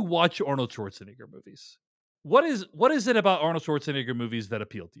 why do you watch Arnold Schwarzenegger movies? What is it about Arnold Schwarzenegger movies that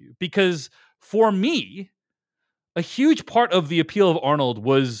appeal to you? Because for me, a huge part of the appeal of Arnold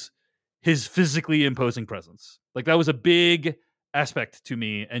was his physically imposing presence. Like, that was a big aspect to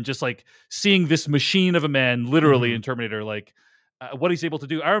me, and just like seeing this machine of a man, literally in Terminator, like what he's able to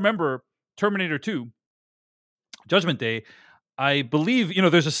do. I remember Terminator 2, Judgment Day. I believe,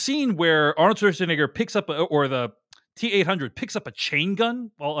 there's a scene where Arnold Schwarzenegger picks up, or the T-800 picks up a chain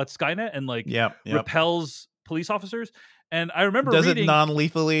gun while at Skynet and repels police officers. And I remember it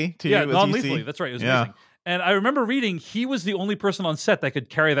non-lethally too. Yeah, non-lethally. That's right. It was amazing. And I remember reading he was the only person on set that could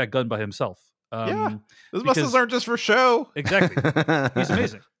carry that gun by himself. Those muscles aren't just for show. Exactly. He's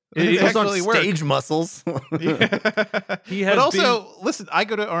amazing. He actually on stage muscles. He has. But also, listen, I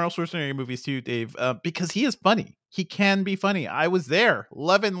go to Arnold Schwarzenegger movies too, Dave, because he is funny. He can be funny. I was there,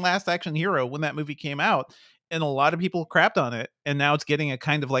 loving Last Action Hero when that movie came out, and a lot of people crapped on it, and now it's getting a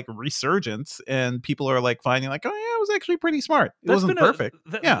kind of like resurgence, and people are like finding like, oh yeah, it was actually pretty smart. It wasn't perfect.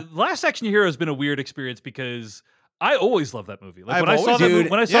 Last Action Hero has been a weird experience because I always loved that movie. Like when I saw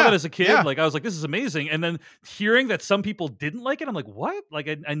that as a kid, like I was like, this is amazing. And then hearing that some people didn't like it, I'm like, what? Like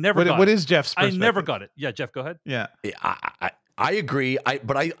I never got it. What is Jeff's perspective? I never got it. Yeah, Jeff, go ahead. Yeah. I agree.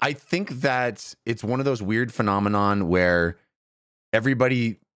 But I think that it's one of those weird phenomenon where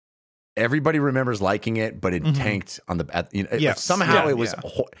everybody remembers liking it, but it tanked on the somehow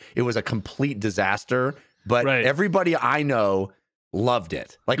it was a complete disaster. But everybody I know loved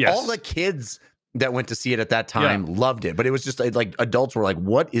it. Like all the kids that went to see it at that time loved it, but it was just like adults were like,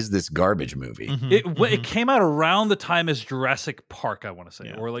 what is this garbage movie? It came out around the time as Jurassic Park, I want to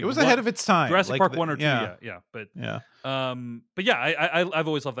say, or like it was ahead of its time. Jurassic Park 1 or 2, but I've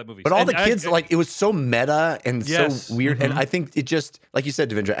always loved that movie. But all the kids, like, it was so meta and so weird, and I think it just, like you said,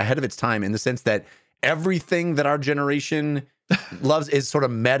 Devendra, ahead of its time in the sense that everything that our generation loves is sort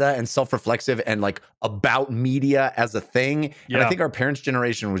of meta and self-reflexive and like about media as a thing. Yeah. And I think our parents'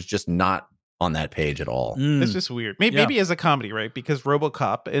 generation was just not on that page at all. It's just weird. Maybe as a comedy, right? Because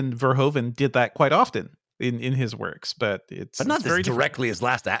RoboCop and Verhoeven did that quite often in his works, but not very as directly as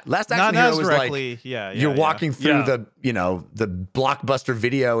Last Action not Hero as was directly, like you're walking through the the Blockbuster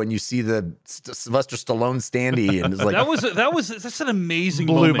video and you see the Sylvester Stallone standee and it's like that's an amazing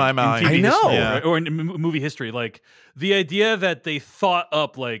blew moment my mind. in TV I know, history, right? Or in movie history, like the idea that they thought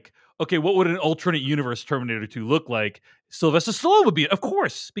up like, okay, what would an alternate universe Terminator 2 look like? Sylvester Stallone would be it, of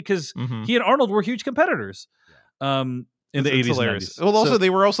course, because he and Arnold were huge competitors. In the 80s and 90s. Well, also, they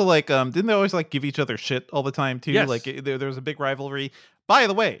were also like, didn't they always like give each other shit all the time too? Yes. Like there was a big rivalry. By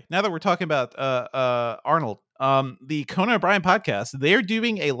the way, now that we're talking about Arnold, the Conan O'Brien podcast, they're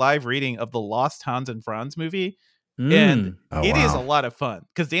doing a live reading of the Lost Hans and Franz movie. And it is a lot of fun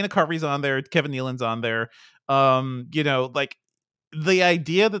because Dana Carvey's on there, Kevin Nealon's on there. Like the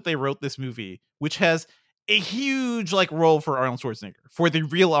idea that they wrote this movie, which has a huge like role for Arnold Schwarzenegger, for the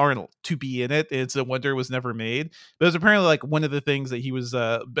real Arnold to be in it. It's a wonder it was never made. But it was apparently like one of the things that he was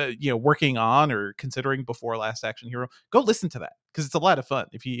working on or considering before Last Action Hero. Go listen to that because it's a lot of fun.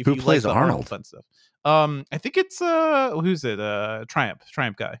 If you plays like the Arnold fun stuff. I think it's who's it?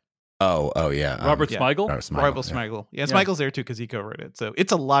 Triumph guy. Oh yeah, Robert Smigel. Robert Smigel. Yeah, Smigel's there too because he co-wrote it. So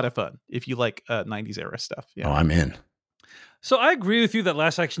it's a lot of fun if you like 90s era stuff. Yeah. Oh, I'm in. So I agree with you that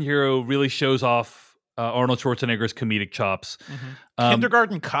Last Action Hero really shows off Arnold Schwarzenegger's comedic chops.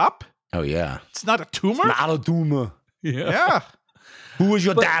 Kindergarten Cop? Oh, yeah. It's not a tumor? It's not a tumor. Yeah. Who is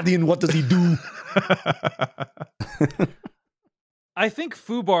your daddy and what does he do? I think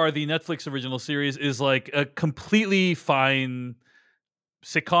Fubar, the Netflix original series, is like a completely fine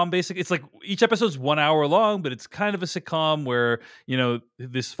sitcom, basically. It's like each episode's 1 hour long, but it's kind of a sitcom where,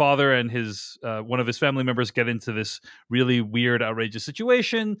 this father and his one of his family members get into this really weird, outrageous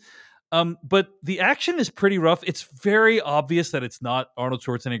situation. But the action is pretty rough. It's very obvious that it's not Arnold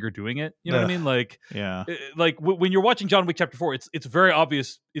Schwarzenegger doing it. You know what I mean? Like, when you're watching John Wick Chapter 4, it's very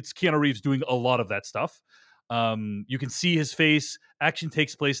obvious it's Keanu Reeves doing a lot of that stuff. You can see his face. Action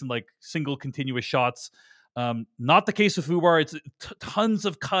takes place in like single continuous shots. Not the case with Fubar. It's tons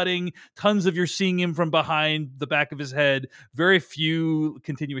of cutting, tons of you're seeing him from behind the back of his head, very few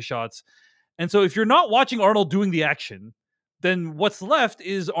continuous shots. And so if you're not watching Arnold doing the action, then what's left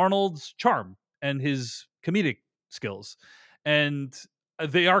is Arnold's charm and his comedic skills. And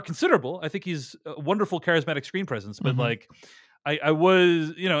they are considerable. I think he's a wonderful, charismatic screen presence, but like I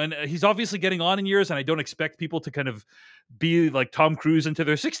was, and he's obviously getting on in years, and I don't expect people to kind of be like Tom Cruise into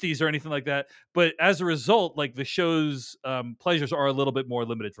their 60s or anything like that. But as a result, like the show's pleasures are a little bit more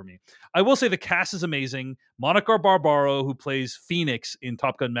limited for me. I will say the cast is amazing. Monica Barbaro, who plays Phoenix in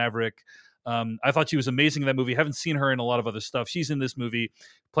Top Gun Maverick, I thought she was amazing in that movie. Haven't seen her in a lot of other stuff. She's in this movie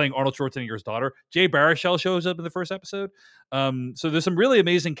playing Arnold Schwarzenegger's daughter. Jay Baruchel shows up in the first episode. So there's some really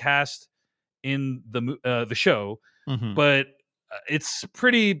amazing cast in the show, but it's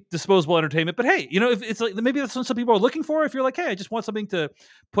pretty disposable entertainment. But hey, if it's like maybe that's what some people are looking for. If you're like, hey, I just want something to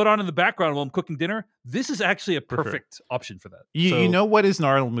put on in the background while I'm cooking dinner, this is actually a perfect option for that. You know what is an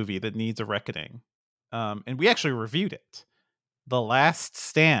Arnold movie that needs a reckoning? And we actually reviewed it. The Last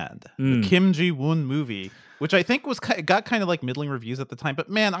Stand, the Kim Ji-woon movie, which I think got kind of like middling reviews at the time, but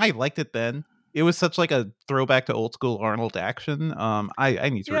man, I liked it then. It was such like a throwback to old school Arnold action. I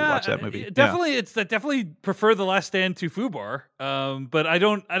need to rewatch that movie. Definitely, I definitely prefer The Last Stand to Fubar. But I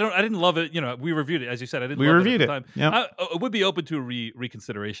didn't love it. We reviewed it, as you said. We reviewed it at the time. Yep. I would be open to a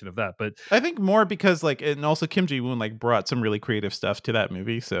reconsideration of that, but I think more because and also Kim Ji-woon brought some really creative stuff to that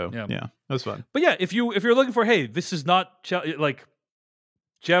movie. So yeah, it was fun. But yeah, if you're looking for, hey, this is not like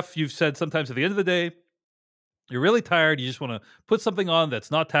Jeff, you've said sometimes at the end of the day, you're really tired. You just want to put something on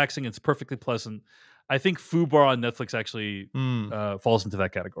that's not taxing. It's perfectly pleasant. I think Fubar on Netflix actually falls into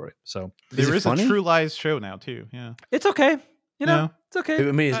that category. So there is a True Lies show now too. Yeah, it's okay. It's okay.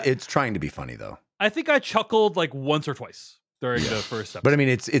 I mean, it's trying to be funny though. I think I chuckled like once or twice during the first episode. But I mean,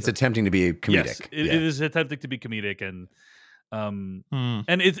 it's attempting to be comedic. Yes, it is attempting to be comedic, and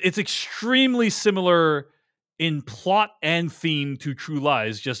it's extremely similar in plot and theme to True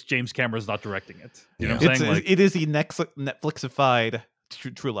Lies, just James Cameron's not directing it. You know what I'm saying? It is the Netflixified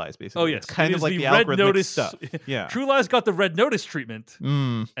True Lies, basically. Oh, yes. It's kind of like the Red algorithmic Notice stuff. Yeah. True Lies got the Red Notice treatment,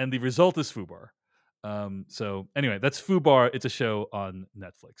 and the result is Fubar. So anyway, that's Fubar. It's a show on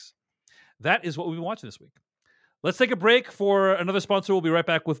Netflix. That is what we've been watching this week. Let's take a break for another sponsor. We'll be right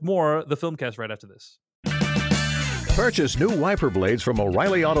back with more The Filmcast right after this. Purchase new wiper blades from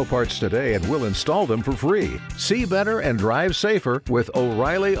O'Reilly Auto Parts today and we'll install them for free. See better and drive safer with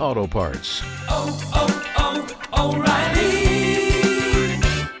O'Reilly Auto Parts. O'Reilly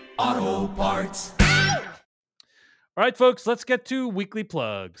Auto Parts. All right, folks, let's get to weekly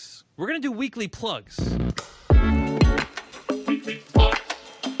plugs. We're going to do weekly plugs.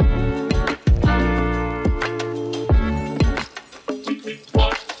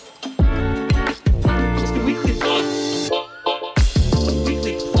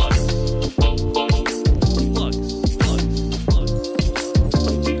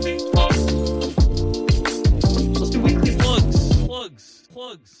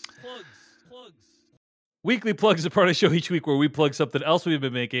 Weekly plugs is a part of the show each week where we plug something else we've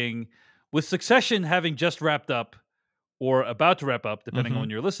been making. With Succession having just wrapped up or about to wrap up, depending on when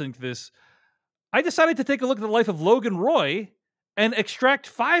you're listening to this, I decided to take a look at the life of Logan Roy and extract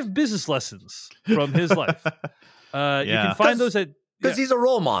 5 business lessons from his life. You can find those at... Because he's a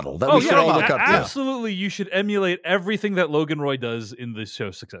role model that we should all look up to. Absolutely, you should emulate everything that Logan Roy does in the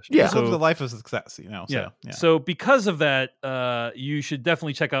show Succession. Yeah, so the life of success, So because of that, you should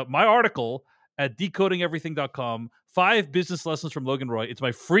definitely check out my article at decodingeverything.com. 5 business lessons from Logan Roy. It's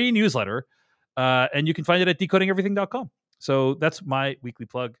my free newsletter, and you can find it at decodingeverything.com. So that's my weekly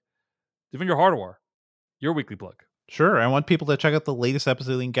plug. Divin, your Hardware, your weekly plug. Sure. I want people to check out the latest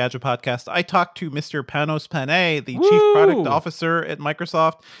episode of the Engadget podcast. I talked to Mr. Panos Panay, the Chief Product Officer at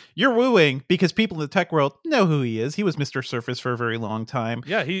Microsoft. You're wooing because people in the tech world know who he is. He was Mr. Surface for a very long time.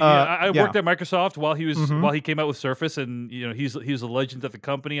 Yeah, I worked at Microsoft while he was while he came out with Surface, and he's a legend at the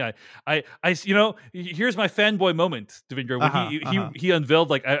company. Here's my fanboy moment, Devindra, when he unveiled,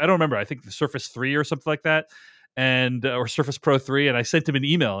 like, I don't remember, I think the Surface 3 or something like that, and or Surface Pro 3, and I sent him an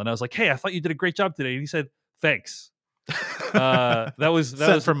email and I was like, "Hey, I thought you did a great job today," and he said, "Thanks." That was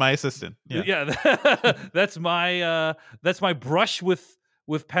from my assistant. That's my brush with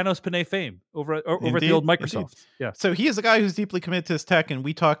Panos Panay fame over at the old Microsoft. Indeed. Yeah. So he is a guy who's deeply committed to his tech, and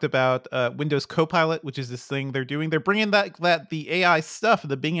we talked about Windows Copilot, which is this thing they're doing. They're bringing the AI stuff,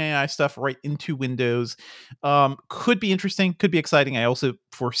 the Bing AI stuff, right into Windows. Could be interesting, could be exciting. I also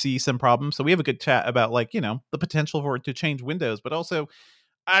foresee some problems. So we have a good chat about the potential for it to change Windows, but also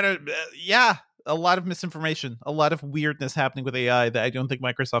a lot of misinformation, a lot of weirdness happening with AI that I don't think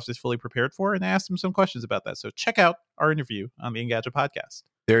Microsoft is fully prepared for. And I asked him some questions about that. So check out our interview on the Engadget podcast.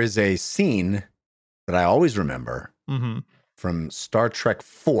 There is a scene that I always remember from Star Trek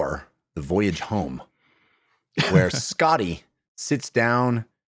IV, The Voyage Home, where Scotty sits down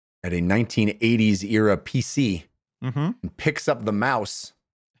at a 1980s era PC and picks up the mouse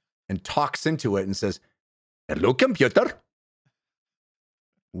and talks into it and says, "Hello, computer.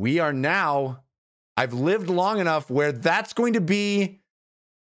 I've lived long enough where that's going to be,"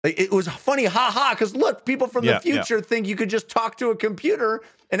 it was funny, because look, people from the future think you could just talk to a computer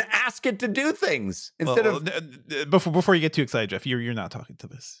and ask it to do things instead of... Before you get too excited, Jeff, you're not talking to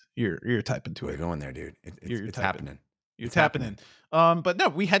this. You're typing to it. We're going there, dude. It's happening. It's happening. But no,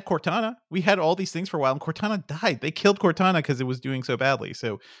 we had Cortana. We had all these things for a while, and Cortana died. They killed Cortana because it was doing so badly.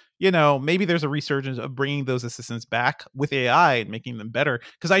 So, maybe there's a resurgence of bringing those assistants back with AI and making them better.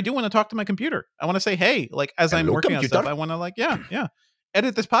 Because I do want to talk to my computer. I want to say, hey, as I'm working on stuff, I want to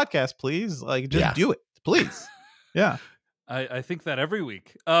edit this podcast, please. Do it, please. Yeah. I think that every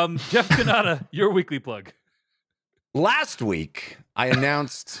week. Jeff Kanata, your weekly plug. Last week, I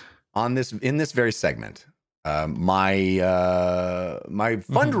announced in this very segment my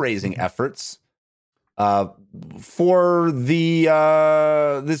fundraising efforts for the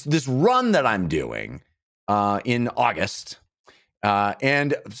this run that I'm doing in August,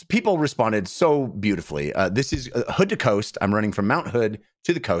 and people responded so beautifully. This is Hood to Coast. I'm running from Mount Hood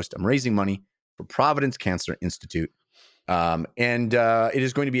to the coast. I'm raising money for Providence Cancer Institute, and it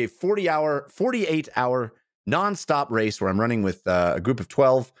is going to be a 48-hour nonstop race where I'm running with a group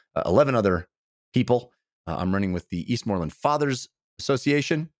of 11 other people. I'm running with the Eastmoreland Fathers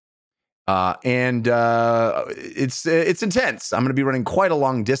Association, and it's intense. I'm going to be running quite a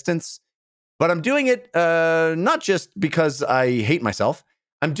long distance, but I'm doing it not just because I hate myself.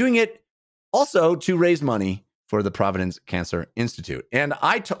 I'm doing it also to raise money for the Providence Cancer Institute. And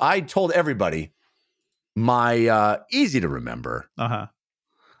I told everybody my easy to remember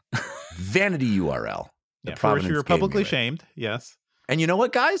vanity URL. Yeah, for which you were publicly shamed. Yes. And you know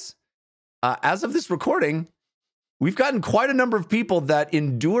what, guys? As of this recording, we've gotten quite a number of people that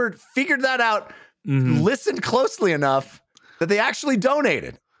figured that out, listened closely enough that they actually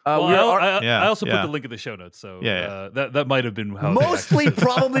donated. I also put the link in the show notes, so that might have been how. Mostly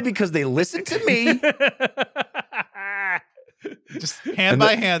probably because they listened to me. Just hand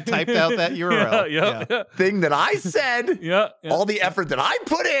by hand typed out that URL. Thing that I said. All the effort that I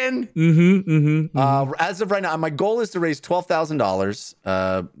put in. As of right now, my goal is to raise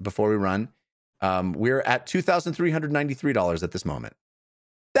 $12,000 before we run. We're at $2,393 at this moment.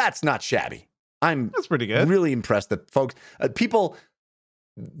 That's not shabby. That's pretty good. Really impressed that folks, people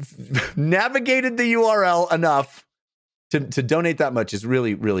navigated the URL enough to donate that much is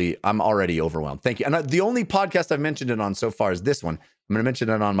really, really, I'm already overwhelmed. Thank you. And the only podcast I've mentioned it on so far is this one. I'm going to mention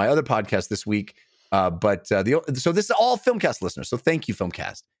it on my other podcast this week. So this is all Filmcast listeners. So thank you,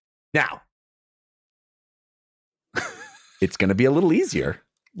 Filmcast. Now, it's going to be a little easier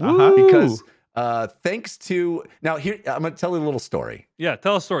because thanks to now here, I'm going to tell you a little story. Yeah,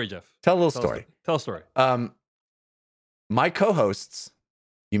 tell a story, Jeff. Tell a story. Tell a story. My co-hosts,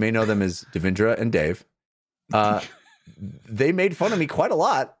 you may know them as Devindra and Dave. They made fun of me quite a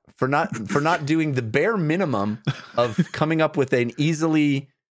lot for not doing the bare minimum of coming up with an easily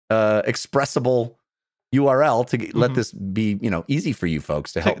expressible URL to let this be, easy for you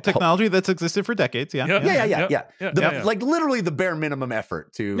folks to help. Technology that's existed for decades. Yeah. Like literally the bare minimum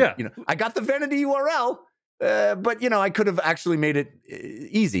effort to, I got the vanity URL, but I could have actually made it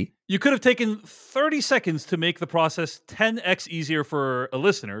easy. You could have taken 30 seconds to make the process 10x easier for a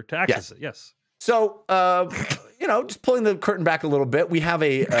listener to access it. Yes. So, just pulling the curtain back a little bit, we have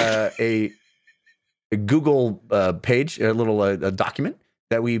a Google page, a little document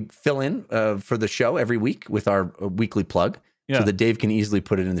that we fill in for the show every week with our weekly plug, so that Dave can easily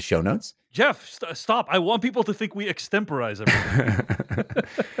put it in the show notes. Jeff, stop! I want people to think we extemporize everything.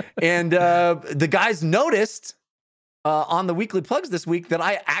 And the guys noticed on the weekly plugs this week that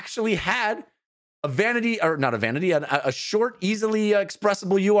I actually had a short, easily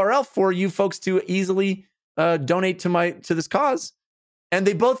expressible URL for you folks to easily donate to this cause. And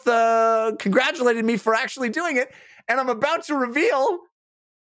they both congratulated me for actually doing it. And I'm about to reveal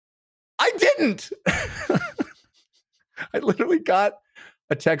I didn't. I literally got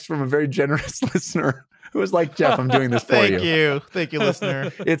a text from a very generous listener who was like, Jeff, I'm doing this for you. Thank you,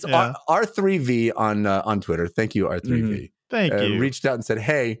 listener. It's R3V on Twitter. Thank you, R3V. Thank you. Reached out and said,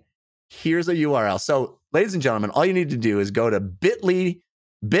 hey, here's a URL. So, ladies and gentlemen, all you need to do is go to bit.ly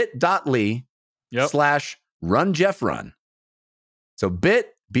 /runjeffrun. So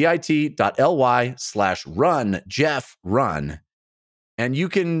bit.ly/runjeffrun. And you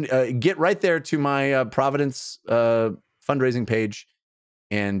can get right there to my Providence fundraising page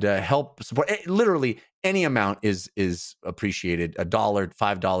and help support. Literally any amount is appreciated. $1, $5,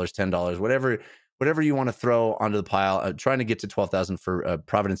 $10, whatever you want to throw onto the pile. Trying to get to 12,000 for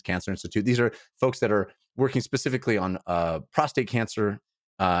Providence Cancer Institute. These are folks that are working specifically on prostate cancer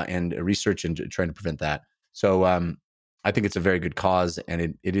and research and trying to prevent that. So I think it's a very good cause,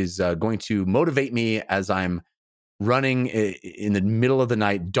 and it is going to motivate me as I'm running in the middle of the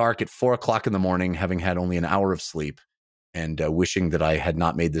night, dark at 4:00 in the morning, having had only an hour of sleep, and wishing that I had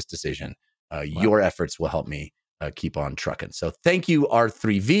not made this decision. Your efforts will help me keep on trucking. So thank you,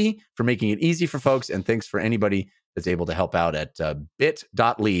 R3V, for making it easy for folks. And thanks for anybody that's able to help out at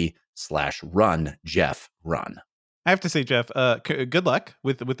bit.ly/runjeffrun. I have to say, Jeff, good luck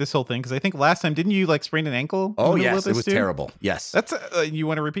with this whole thing, because I think last time, didn't you sprain an ankle? Oh, yes, it was terrible. Yes. That's you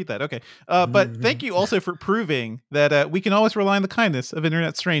want to repeat that? Okay. But thank you also for proving that we can always rely on the kindness of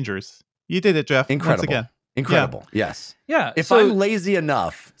internet strangers. You did it, Jeff. Incredible. Once again. Incredible. Yeah. Yes. Yeah. If I'm lazy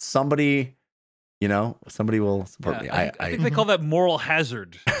enough, somebody will support me. I think they call that moral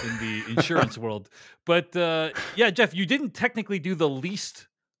hazard in the insurance world. But Jeff, you didn't technically do the least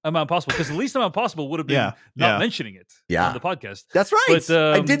amount possible, because the least amount possible would have been not mentioning it on the podcast. That's right. But,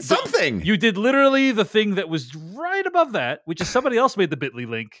 I did something. You did literally the thing that was right above that, which is somebody else made the bit.ly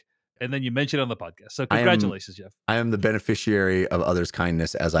link, and then you mentioned it on the podcast. So congratulations, Jeff. I am the beneficiary of others'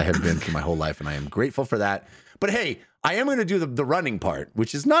 kindness, as I have been through my whole life, and I am grateful for that. But hey, I am going to do the running part,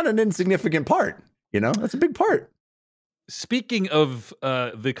 which is not an insignificant part. That's a big part. Speaking of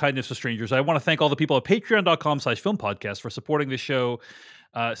the kindness of strangers, I want to thank all the people at patreon.com/filmpodcast for supporting this show.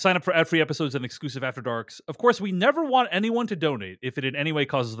 Sign up for ad-free episodes and exclusive After Darks. Of course, we never want anyone to donate if it in any way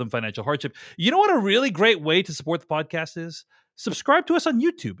causes them financial hardship. You know what a really great way to support the podcast is? Subscribe to us on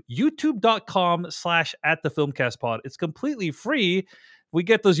YouTube, youtube.com/@thefilmcastpod. It's completely free. We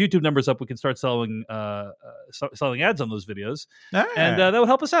get those YouTube numbers up, we can start selling ads on those videos. And that would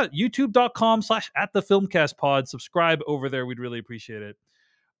help us out. youtube.com/@thefilmcastpod. Subscribe over there. We'd really appreciate it.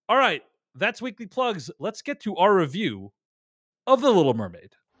 All right. That's weekly plugs. Let's get to our review of The Little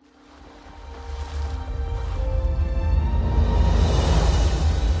Mermaid.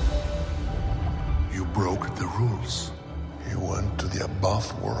 You broke the rules. You went to the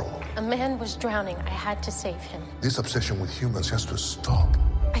above world. A man was drowning. I had to save him. This obsession with humans has to stop.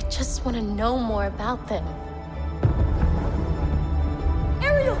 I just want to know more about them.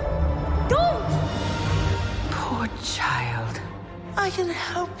 Ariel, don't! Poor child. I can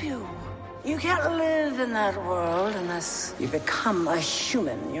help you. You can't live in that world unless you become a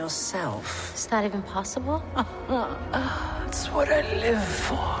human yourself. Is that even possible? That's what I live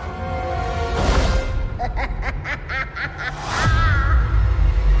for.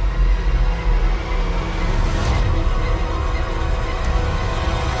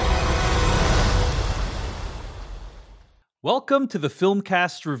 Welcome to the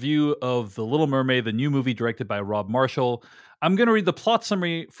Filmcast review of The Little Mermaid, the new movie directed by Rob Marshall. I'm going to read the plot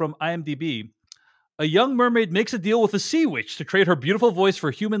summary from IMDb. A young mermaid makes a deal with a sea witch to trade her beautiful voice for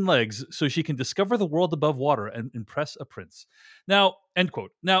human legs so she can discover the world above water and impress a prince. Now, end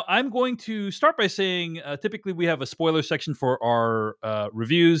quote. Now, I'm going to start by saying, typically we have a spoiler section for our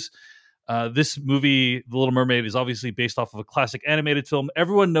reviews. This movie, The Little Mermaid, is obviously based off of a classic animated film.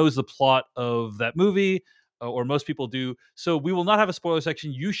 Everyone knows the plot of that movie, or most people do. So we will not have a spoiler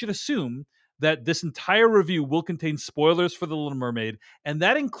section. You should assume that this entire review will contain spoilers for The Little Mermaid, and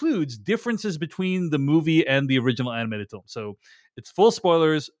that includes differences between the movie and the original animated film. So it's full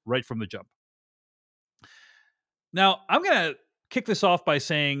spoilers right from the jump. Now, I'm going to kick this off by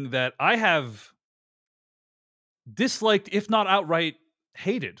saying that I have disliked, if not outright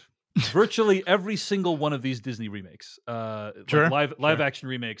hated, virtually every single one of these Disney remakes, like live action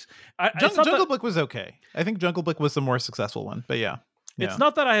remakes. Jungle Book was okay. I think Jungle Book was the more successful one, but yeah. It's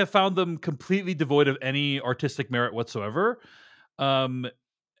not that I have found them completely devoid of any artistic merit whatsoever. And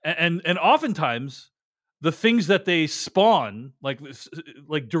oftentimes the things that they spawn, like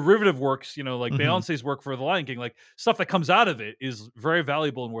derivative works, like Beyonce's work for The Lion King, like stuff that comes out of it is very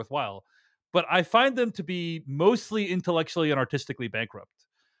valuable and worthwhile. But I find them to be mostly intellectually and artistically bankrupt.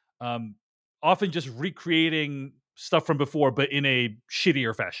 Often just recreating stuff from before, but in a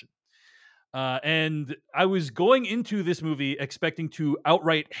shittier fashion. And I was going into this movie expecting to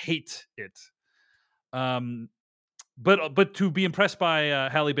outright hate it, but to be impressed by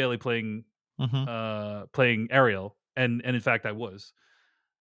Halle Bailey playing Ariel, and in fact I was.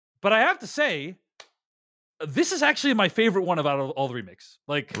 But I have to say, this is actually my favorite one out of all the remakes.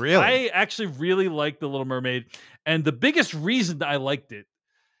 Like, really? I actually really liked The Little Mermaid, and the biggest reason that I liked it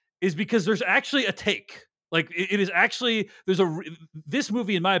is because there's actually a take. Like, it is actually, this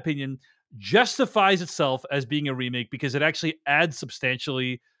movie, in my opinion, justifies itself as being a remake because it actually adds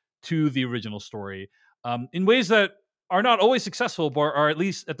substantially to the original story in ways that are not always successful, but are at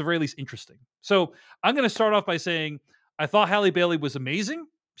the very least interesting. So I'm going to start off by saying I thought Halle Bailey was amazing.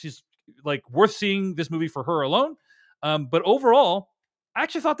 She's like worth seeing this movie for her alone. But overall, I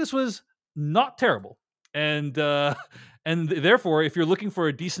actually thought this was not terrible. And therefore, if you're looking for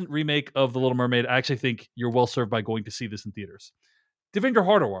a decent remake of The Little Mermaid, I actually think you're well served by going to see this in theaters. Devendra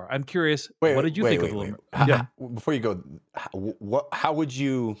Hardawar, I'm curious, what did you think of The Little Mermaid? Before you go, how would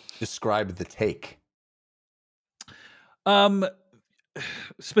you describe the take?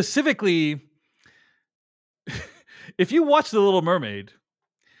 Specifically, if you watch The Little Mermaid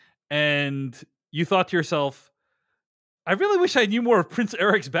and you thought to yourself, I really wish I knew more of Prince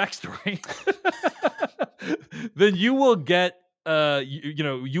Eric's backstory, then you will get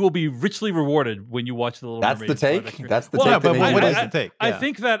you will be richly rewarded when you watch The Little Mermaid. That's the take. That's the take. But what is the take? I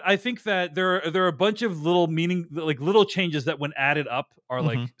think that there are a bunch of little changes that, when added up, are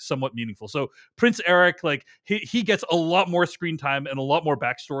like somewhat meaningful. So Prince Eric, like he gets a lot more screen time and a lot more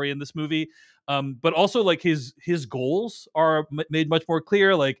backstory in this movie. But also, like, his goals are made much more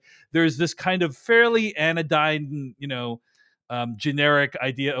clear. Like, there's this kind of fairly anodyne, generic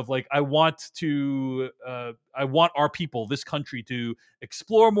idea of like, I want our people, this country, to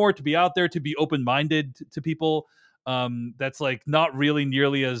explore more, to be out there, to be open-minded to people. That's like not really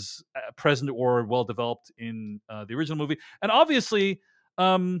nearly as present or well developed in the original movie. And obviously,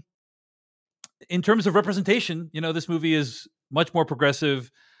 in terms of representation, this movie is much more progressive.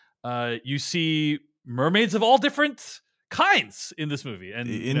 You see mermaids of all different kinds in this movie, and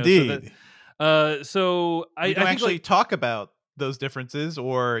indeed. So I don't think actually talk about those differences,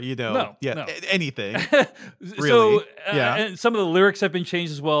 or anything. Really. So and some of the lyrics have been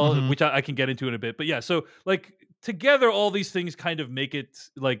changed as well, which I can get into in a bit. But yeah, so like together, all these things kind of make it,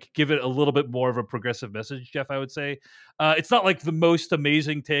 like, give it a little bit more of a progressive message, Jeff, I would say. It's not like the most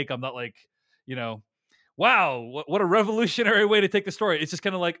amazing take. I'm not like, wow, what a revolutionary way to take the story. It's just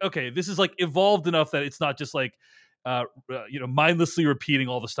kind of like, okay, this is like evolved enough that it's not just like, mindlessly repeating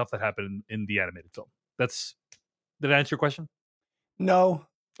all the stuff that happened in the animated film. Did I answer your question? No,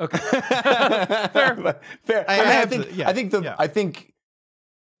 Okay. Fair. I think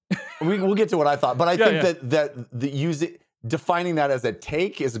we'll get to what I thought, but I think that the defining that as a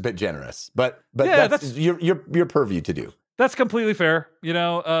take is a bit generous. But that's your purview to do. That's completely fair. You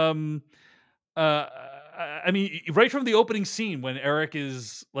know, I mean, right from the opening scene when Eric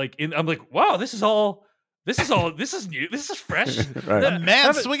is like I'm like, wow, this is new. This is fresh. Right. A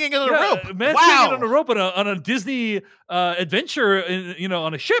man swinging on a rope. A man swinging on a rope on a Disney adventure,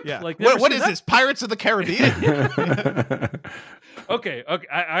 on a ship. Yeah. Like, what is this? Pirates of the Caribbean? Okay.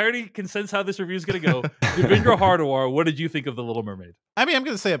 I already can sense how this review is going to go. Devendra Hardawar, what did you think of The Little Mermaid? I mean, I'm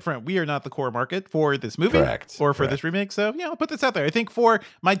going to say up front, we are not the core market for this movie or for this remake. So, I'll put this out there. I think for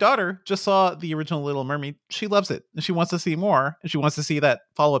my daughter, just saw the original Little Mermaid. She loves it. And she wants to see more. And she wants to see that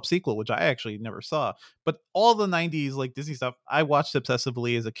follow-up sequel, which I actually never saw. But all the 90s, like Disney stuff, I watched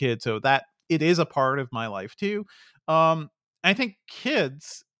obsessively as a kid. So that it is a part of my life too. I think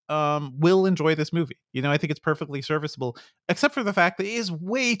kids will enjoy this movie. I think it's perfectly serviceable, except for the fact that it is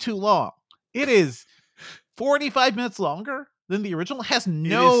way too long. It is 45 minutes longer than the original. It has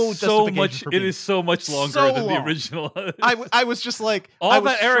no justification. It is so much longer than the original. I was just like, all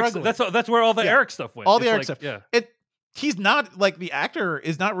that Eric. That's where all the Eric stuff went. All the Eric stuff. Yeah. He's not like, the actor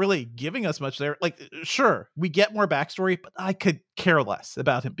is not really giving us much there. Like, sure, we get more backstory, but I could care less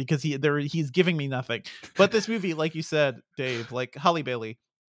about him because he's giving me nothing. But this movie, like you said, Dave, like Halle Bailey,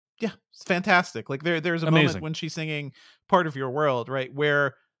 yeah, it's fantastic. Like there's a moment when she's singing Part of Your World, right,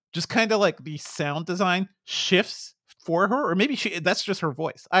 where just kind of like the sound design shifts for her, or maybe that's just her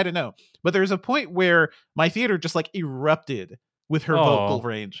voice. I don't know. But there's a point where my theater just like erupted with her vocal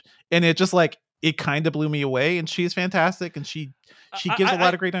range, and it just like, it kind of blew me away, and she's fantastic, and she gives a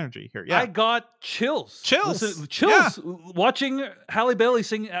lot of great energy here. Yeah, I got chills watching Halle Bailey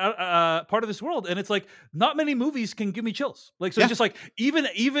sing Part of This World, and it's like not many movies can give me chills. Like, so it's just like even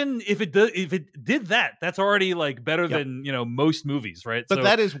if it did that, that's already like better than most movies, right? But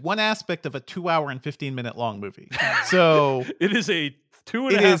that is one aspect of a 2 hour and 15-minute long movie. So it is a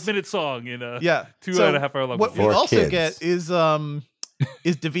 2.5 minute song in a 2.5 hour long movie. What we also get is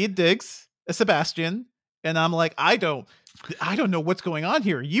Daveed Diggs, Sebastian, and I'm like, I don't know what's going on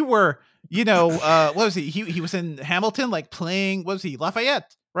here. You were, what was he? He was in Hamilton, like playing, what was he?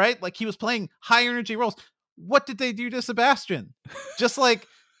 Lafayette, right? Like he was playing high energy roles. What did they do to Sebastian? Just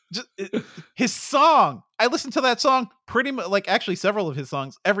his song. I listened to that song pretty much, like actually several of his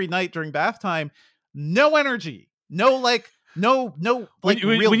songs every night during bath time. No energy, no when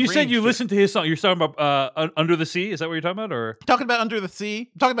you said you listened to his song, you're talking about Under the Sea. Is that what you're talking about? Or talking about Under the Sea?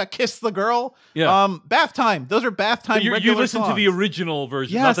 I'm talking about Kiss the Girl. Yeah. Bath Time. Those are bath time. You listened to the original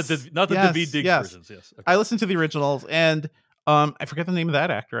version, not the Daveed Diggs versions. Yes. Okay. I listened to the originals, and I forget the name of that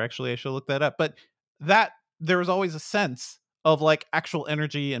actor. Actually, I should look that up. But there was always a sense of like actual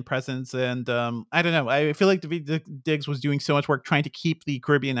energy and presence, and I don't know. I feel like Daveed Diggs was doing so much work trying to keep the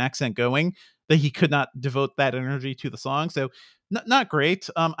Caribbean accent going that he could not devote that energy to the song. So not great.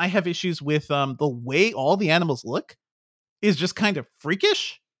 I have issues with the way all the animals look is just kind of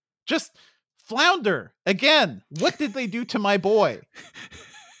freakish. Just Flounder again. What did they do to my boy?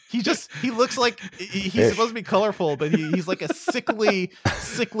 He looks like he's supposed to be colorful, but he's like a sickly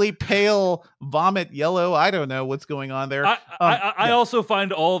pale vomit yellow. I don't know what's going on there. I also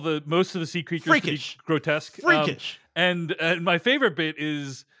find most of the sea creatures freakish, grotesque, freakish. And my favorite bit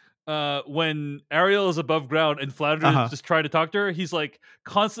is when Ariel is above ground and Flounder just trying to talk to her. He's like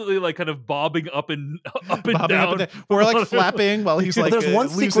constantly like kind of bobbing up and down. We're like flapping while he's like. There's one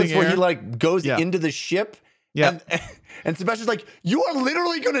sequence where he like goes into the ship. Yeah. And Sebastian's like, you are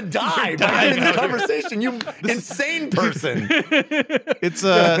literally going to die by having this conversation, you insane person. It's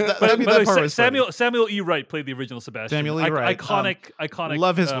Samuel E. Wright played the original Sebastian. Samuel E. Wright. Iconic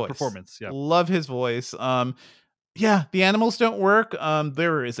love his voice. Performance. Yeah. Love his voice. Yeah, the animals don't work.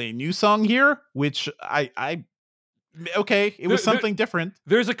 There is a new song here, which it was something different.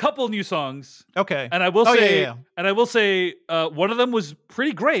 There's a couple new songs. Okay. And I will say one of them was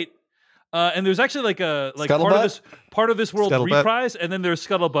pretty great. And there's actually part of this world reprise, and then there's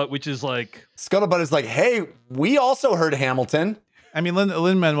Scuttlebutt, which is like Scuttlebutt is like, hey, we also heard Hamilton. I mean,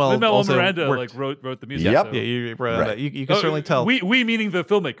 Lin-Manuel Miranda worked. wrote the music. Yep. So. Yeah, you can certainly tell. We meaning the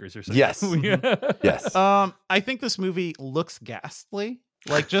filmmakers are saying. Yes. Yes. I think this movie looks ghastly,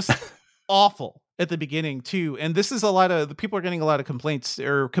 like just awful at the beginning too. And this is the people are getting a lot of complaints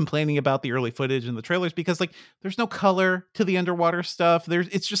or complaining about the early footage and the trailers because like there's no color to the underwater stuff.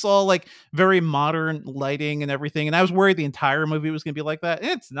 It's just all like very modern lighting and everything. And I was worried the entire movie was going to be like that. And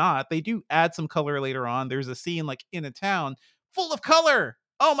it's not. They do add some color later on. There's a scene like in a town full of color.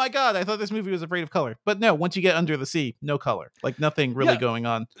 oh my God, I thought this movie was afraid of color. But no, once you get under the sea, no color. Like nothing really going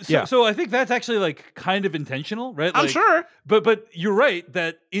on. So I think that's actually like kind of intentional, right? I'm sure. But you're right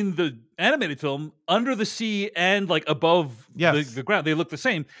that in the animated film, under the sea and like above the ground, they look the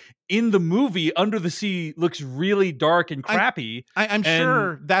same. In the movie, under the sea looks really dark and crappy. I'm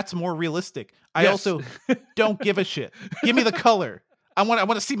sure that's more realistic. I also don't give a shit. Give me the color. I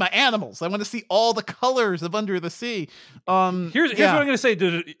want to see my animals. I want to see all the colors of Under the Sea. Here's what I'm going to say.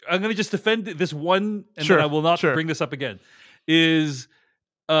 I'm going to just defend this one, and then I will not bring this up again. Is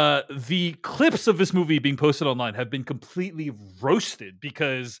the clips of this movie being posted online have been completely roasted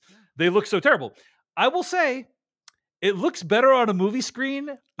because they look so terrible. I will say it looks better on a movie screen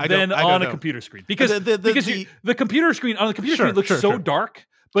than on a computer screen because the computer screen on the computer screen looks so dark.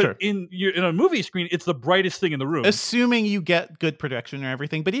 But in a movie screen, it's the brightest thing in the room. Assuming you get good production or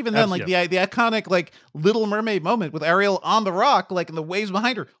everything. But even then, like the iconic like Little Mermaid moment with Ariel on the rock, like in the waves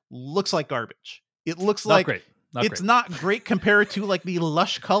behind her, looks like garbage. It looks not like great. Not great compared to like the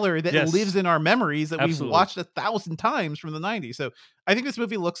lush color that lives in our memories that we've watched 1,000 times from the 90s. So I think this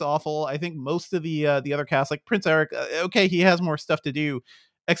movie looks awful. I think most of the other cast, like Prince Eric, he has more stuff to do.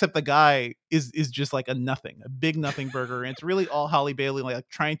 Except the guy is just like a big nothing burger. And it's really all Halle Bailey like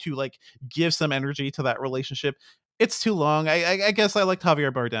trying to like give some energy to that relationship. It's too long. I guess I liked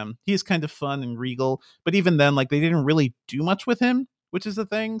Javier Bardem. He's kind of fun and regal. But even then, like they didn't really do much with him, which is the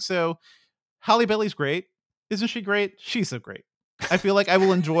thing. So Halle Bailey's great. Isn't she great? She's so great. I feel like I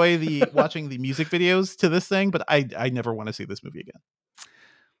will enjoy watching the music videos to this thing, but I never want to see this movie again.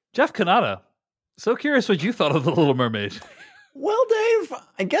 Jeff Kanata, so curious what you thought of The Little Mermaid. Well, Dave,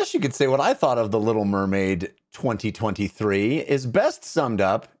 I guess you could say what I thought of The Little Mermaid 2023 is best summed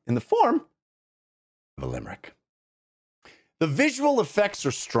up in the form of a limerick. The visual effects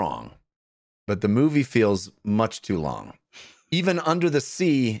are strong, but the movie feels much too long. Even Under the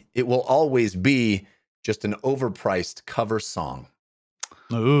Sea, it will always be just an overpriced cover song.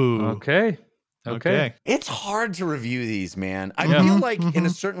 Ooh. Okay. It's hard to review these, man. I feel like in a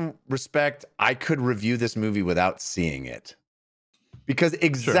certain respect, I could review this movie without seeing it. Because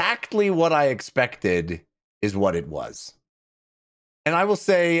exactly what I expected is what it was. And I will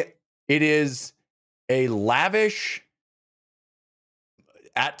say it is a lavish,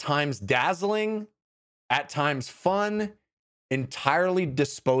 at times dazzling, at times fun, entirely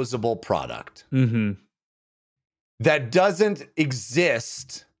disposable product that doesn't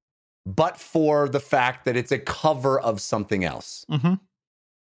exist but for the fact that it's a cover of something else. And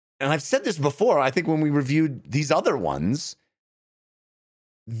I've said this before, I think when we reviewed these other ones,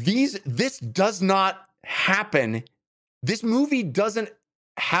 this does not happen. This movie doesn't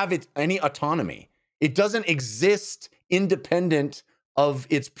have any autonomy. It doesn't exist independent of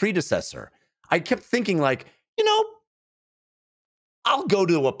its predecessor. I kept thinking like, I'll go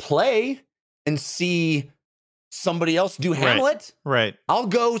to a play and see somebody else do Hamlet. Right. I'll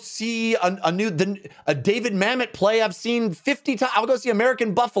go see a David Mamet play I've seen 50 times. I'll go see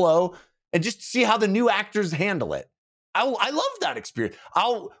American Buffalo and just see how the new actors handle it. I love that experience.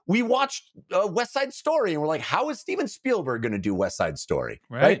 We watched West Side Story and we're like, how is Steven Spielberg going to do West Side Story?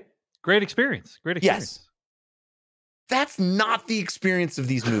 Right? Great experience. Yes. That's not the experience of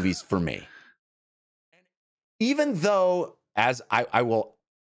these movies for me. Even though, as I will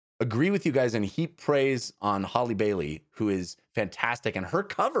agree with you guys and heap praise on Halle Bailey, who is fantastic, and her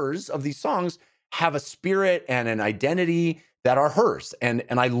covers of these songs have a spirit and an identity that are hers. And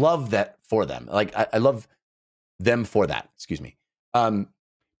I love that for them. Like, I love them for that, excuse me.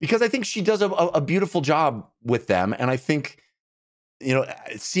 Because I think she does a beautiful job with them. And I think,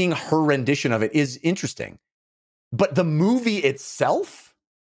 seeing her rendition of it is interesting. But the movie itself,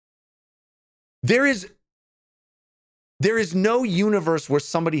 there is no universe where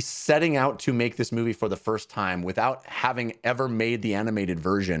somebody setting out to make this movie for the first time without having ever made the animated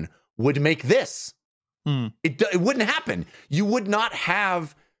version would make this. It wouldn't happen. You would not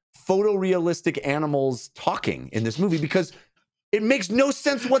have photorealistic animals talking in this movie because it makes no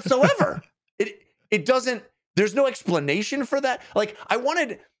sense whatsoever. It doesn't, there's no explanation for that. Like, I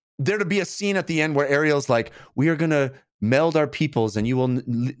wanted there to be a scene at the end where Ariel's like, we are going to meld our peoples and you will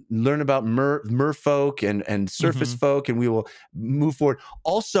learn about merfolk and surface folk and we will move forward.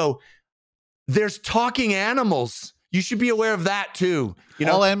 Also, there's talking animals. You should be aware of that too.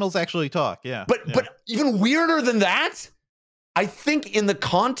 All animals actually talk. Yeah. But even weirder than that, I think in the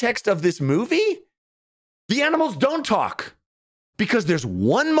context of this movie, the animals don't talk because there's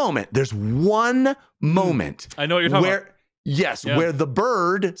one moment. I know what you're talking about. Yes, where the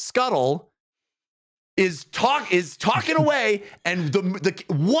bird Scuttle is talking away, and the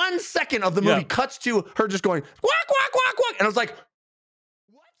 1 second of the movie cuts to her just going quack quack quack quack, and I was like,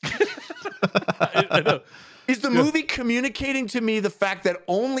 I know. Is the movie communicating to me the fact that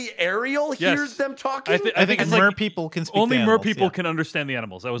only Ariel hears them talking? I think it's mer people can speak only to mer animals, people can understand the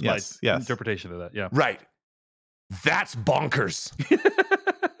animals. That was my interpretation of that. Yeah. Right. That's bonkers.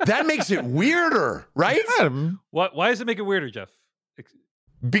 That makes it weirder, right? Why does it make it weirder, Jeff?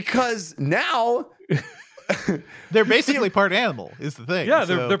 Because now they're basically part animal is the thing. Yeah,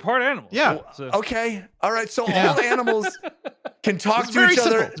 they're part animal. Yeah. Okay. All right. So all animals can talk to each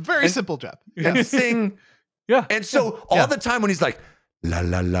other. It's very simple, Jeff. And sing. Yeah. And so all the time when he's like, la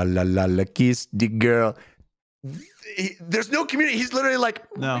la la la la la, kiss the girl. There's no community. He's literally like,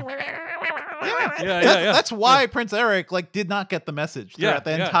 no. Yeah. That's why Prince Eric did not get the message throughout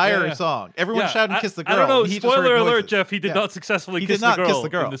the entire song. Everyone shouted "Kiss the girl." I don't know. He Spoiler alert, Jeff. He did not successfully kiss the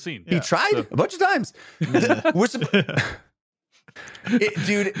girl in the scene. He tried a bunch of times.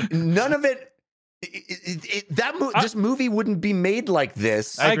 Dude, none of it. This movie wouldn't be made like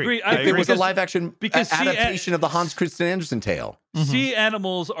this. I agree. If it was a live action adaptation of the Hans Christian Andersen tale. Sea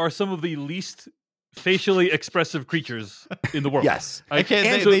animals are some of the least facially expressive creatures in the world. Yes.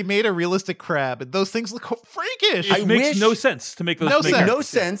 They made a realistic crab, and those things look freakish. It makes no sense to make those. No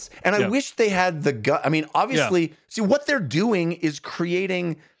sense. And I wish they had the gut. I mean, obviously, see what they're doing is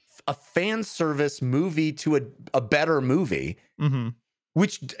creating a fan service movie to a better movie. Mm-hmm.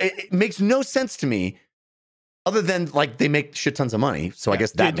 Which it makes no sense to me, other than like they make shit tons of money. So I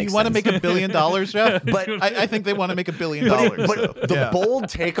guess that makes sense. Do you want to make $1 billion, Jeff? But I think they want to make $1 billion. But the bold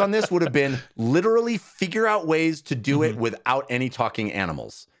take on this would have been literally figure out ways to do it without any talking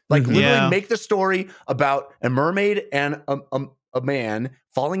animals. Like literally make the story about a mermaid and a man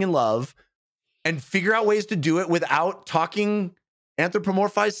falling in love, and figure out ways to do it without talking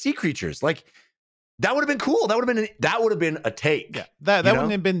anthropomorphized sea creatures. Like. That would have been cool. That would have been a take. Yeah, that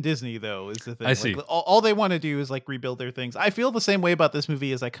wouldn't have been Disney though. Is the thing. I see. All they want to do is like rebuild their things. I feel the same way about this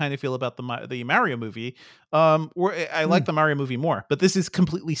movie as I kind of feel about the Mario movie. Where I like the Mario movie more, but this is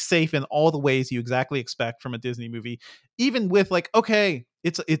completely safe in all the ways you exactly expect from a Disney movie. Even with like, okay,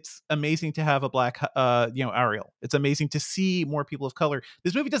 it's amazing to have a black Ariel. It's amazing to see more people of color.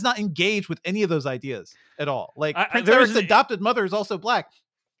 This movie does not engage with any of those ideas at all. Like Prince Eric's adopted mother is also black.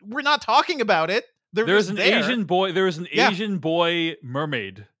 We're not talking about it. There's an Asian boy. There was an Asian boy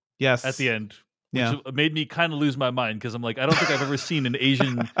mermaid. Yes, at the end, which made me kind of lose my mind because I'm like, I don't think I've ever seen an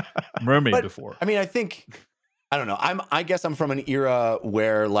Asian mermaid before. I mean, I don't know. I guess I'm from an era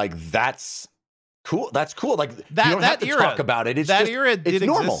where like that's cool. That's cool. Like that, you don't have to era, talk about it. It's that just, era did it's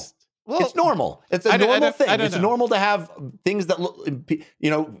normal. Exist. Well, it's normal. It's a normal thing. It's know. normal to have things that look,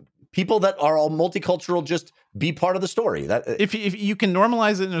 people that are all multicultural just be part of the story. That if you can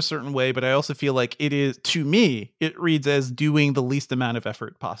normalize it in a certain way, but I also feel like it is, to me, it reads as doing the least amount of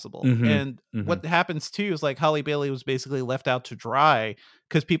effort possible. And what happens too is like Halle Bailey was basically left out to dry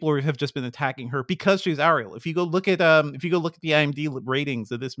because people have just been attacking her because she's Ariel. If you go look at the IMDb ratings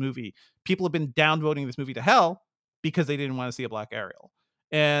of this movie, people have been downvoting this movie to hell because they didn't want to see a black Ariel.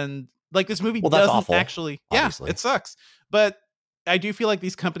 And like this movie doesn't actually, obviously. It sucks. But I do feel like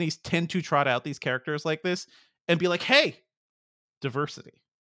these companies tend to trot out these characters like this and be like, hey, diversity.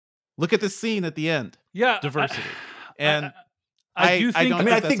 Look at this scene at the end. Yeah. Diversity. I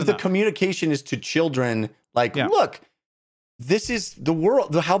think the communication is to children like, look, this is the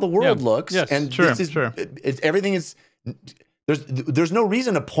world, how the world looks. Yes, and sure, this is everything is there's no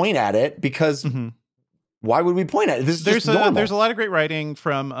reason to point at it because why would we point at it? This is just normal. There's a lot of great writing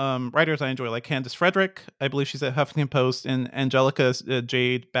from writers I enjoy, like Candace Frederick. I believe she's at Huffington Post, and Angelica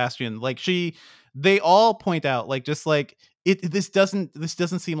Jade Bastian. Like they all point out, like just like this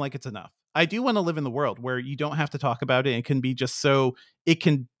doesn't seem like it's enough. I do want to live in the world where you don't have to talk about it. It can be just so it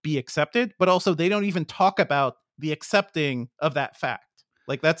can be accepted, but also they don't even talk about the accepting of that fact.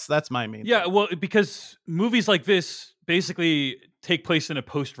 Like that's my main thing. Well, because movies like this basically take place in a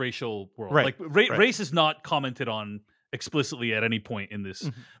post-racial world. Right. Like race is not commented on explicitly at any point in this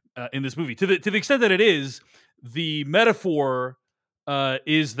movie. To the extent that it is, the metaphor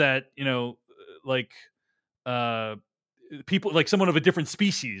is that people like someone of a different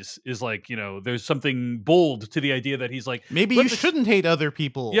species is like there's something bold to the idea that he's like maybe you shouldn't hate other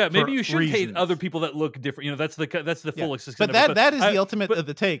people. Yeah, maybe you should hate other people that look different. That's the full extent. But that is the ultimate of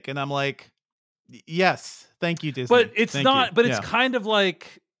the take, and I'm like, yes. Thank you, Disney. But it's not. But it's kind of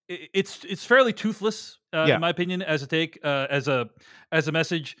like it's fairly toothless, in my opinion, as a take, as a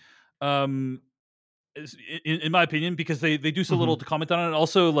message, in my opinion, because they do so little to comment on it. And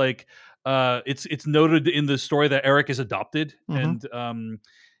also, like, it's noted in the story that Eric is adopted, and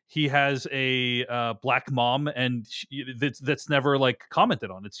he has a black mom, and that's never like commented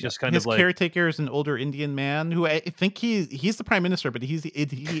on. It's just kind his of like caretaker is an older Indian man who I think he's the prime minister, but is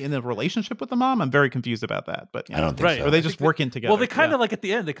he in a relationship with the mom? I'm very confused about that. But I don't think so. Or they just working together. Well, they kind of like at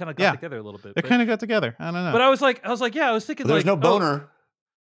the end they kind of got together a little bit. They kind of got together. I don't know. But I was thinking there's no boner.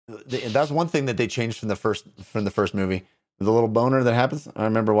 That's one thing that they changed from the first movie. The little boner that happens. I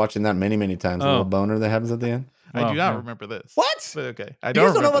remember watching that many times. The little boner that happens at the end. I do not remember this. What? But okay. You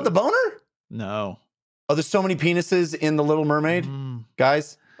guys don't know about the boner? No. Oh, there's so many penises in the Little Mermaid,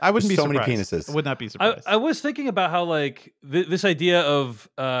 guys. I wouldn't be so surprised. many penises. I would not be surprised. I was thinking about how like this idea of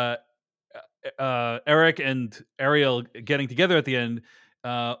Eric and Ariel getting together at the end,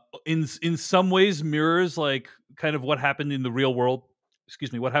 in some ways mirrors like kind of what happened in the real world.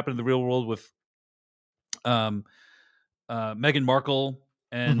 Excuse me, what happened in the real world with Meghan Markle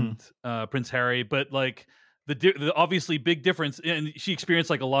and Prince Harry, but like the obviously big difference, and she experienced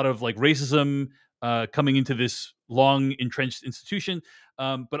like a lot of like racism coming into this long entrenched institution.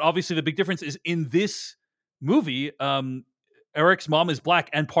 But obviously the big difference is in this movie, Eric's mom is black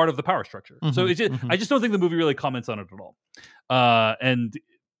and part of the power structure. So it's just, I just don't think the movie really comments on it at all. And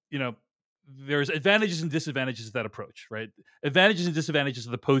you know, there's advantages and disadvantages to that approach, right? Advantages and disadvantages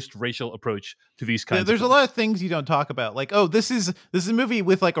of the post-racial approach to these kinds. There's of a lot of things you don't talk about, like, oh, this is a movie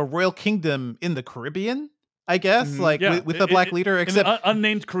with like a royal kingdom in the Caribbean, I guess, with a black leader, except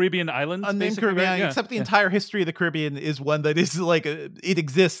unnamed Caribbean islands, unnamed Caribbean, right? Except the entire history of the Caribbean is one that is like it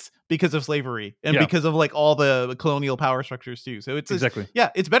exists because of slavery and because of like all the colonial power structures too. So it's exactly,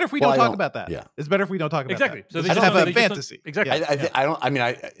 it's better if we don't talk about that. Yeah, it's better if we don't talk about that. So they just have a fantasy. Exactly. I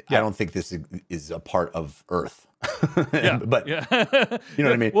don't think this is a part of Earth. But you know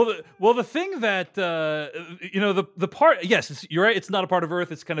what I mean. Well, the thing that the part, yes, you're right. It's not a part of Earth.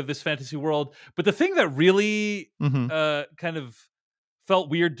 It's kind of this fantasy world. But the thing that really kind of felt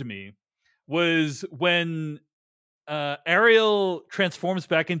weird to me was when Ariel transforms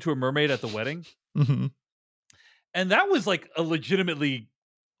back into a mermaid at the wedding, and that was like a legitimately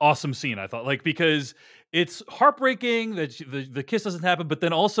awesome scene. I thought, like, because it's heartbreaking that the kiss doesn't happen, but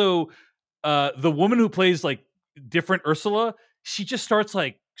then also the woman who plays like different Ursula, she just starts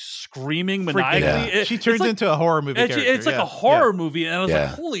like screaming maniacally. She turns into a horror movie character. It's like a horror movie, and I was like,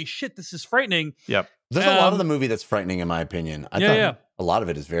 holy shit, this is frightening. Yep. There's a lot of the movie that's frightening, in my opinion. I thought a lot of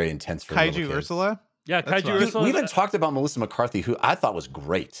it is very intense for Kaiju Ursula. Yeah, Kaiju Ursula. We even talked about Melissa McCarthy, who I thought was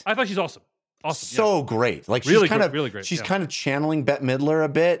great. I thought she's awesome. So great. Like, really, she's kind of really great. She's kind of channeling Bette Midler a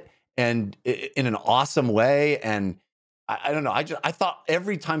bit, and in an awesome way. And I don't know. I thought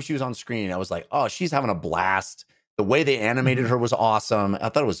every time she was on screen, I was like, oh, she's having a blast. The way they animated her was awesome. I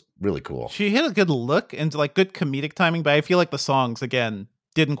thought it was really cool. She had a good look and like good comedic timing, but I feel like the songs again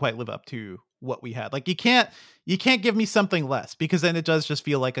didn't quite live up to what we had. Like you can't give me something less, because then it does just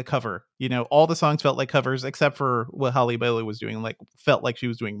feel like a cover. You know, all the songs felt like covers except for what Halle Bailey was doing. Like felt like she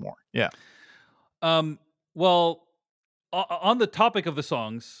was doing more. Yeah. Well, on the topic of the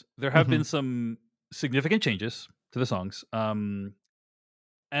songs, there have been some significant changes to the songs. And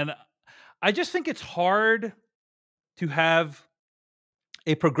I just think it's hard to have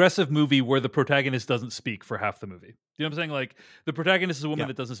a progressive movie where the protagonist doesn't speak for half the movie. You know what I'm saying? Like the protagonist is a woman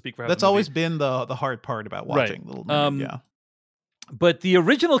that doesn't speak for half That's the movie. always been the hard part about watching Little Mermaid. But the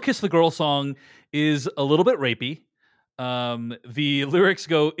original Kiss the Girl song is a little bit rapey. The lyrics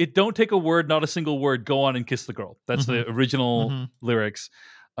go, "It don't take a word, not a single word. Go on and kiss the girl." That's the original lyrics.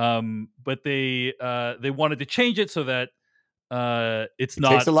 But they wanted to change it so that it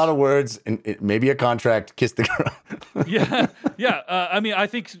takes a lot of words and maybe a contract. Kiss the girl. yeah. I mean, I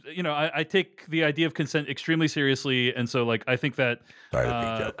think I take the idea of consent extremely seriously, and so like I think that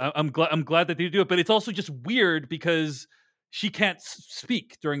I'm glad that they do it. But it's also just weird because she can't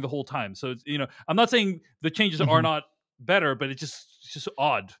speak during the whole time. So it's, I'm not saying the changes are not better, but it's just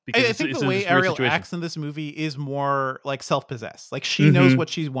odd because I think the way Ariel acts in this movie is more like self-possessed. Like she knows what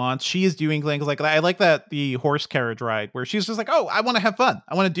she wants. She is doing things like I like that the horse carriage ride where she's just like, oh, I want to have fun.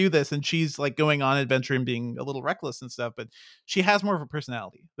 I want to do this. And she's like going on adventure and being a little reckless and stuff. But she has more of a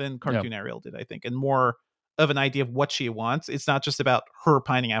personality than cartoon Ariel did, I think, and more of an idea of what she wants. It's not just about her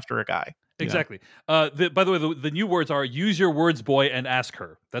pining after a guy. Exactly. By the way, the new words are "use your words, boy, and ask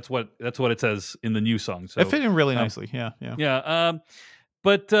her." That's what it says in the new song. So it fit in really nicely. Yeah.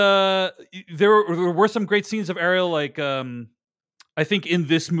 But there were some great scenes of Ariel. Like I think in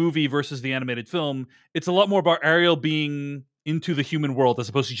this movie versus the animated film, it's a lot more about Ariel being into the human world as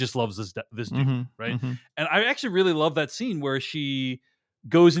opposed to just loves this dude, right? And I actually really love that scene where she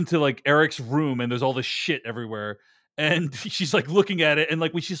goes into like Eric's room and there's all this shit everywhere. And she's like looking at it, and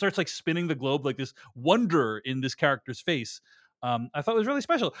like when she starts like spinning the globe, like this wonder in this character's face, I thought was really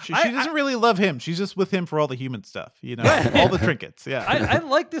special. She doesn't really love him. She's just with him for all the human stuff, all the trinkets. Yeah, I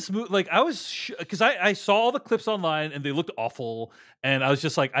like this movie. Like I was, because I saw all the clips online and they looked awful, and I was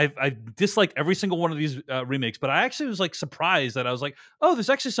just like, I disliked every single one of these remakes. But I actually was like surprised that I was like, oh, there's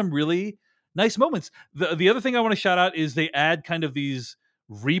actually some really nice moments. The other thing I want to shout out is they add kind of these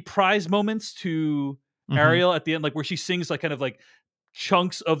reprise moments to Ariel at the end, like where she sings like kind of like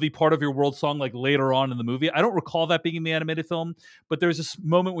chunks of the Part of Your World song like later on in the movie. I don't recall that being in the animated film, but there's this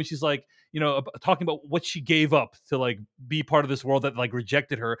moment when she's like, talking about what she gave up to like be part of this world that like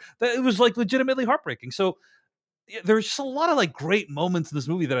rejected her, that it was like legitimately heartbreaking. So there's just a lot of like great moments in this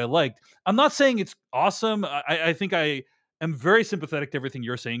movie that I liked. I'm not saying it's awesome. I think I am very sympathetic to everything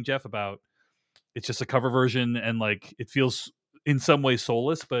you're saying, Jeff, about it's just a cover version and like it feels in some ways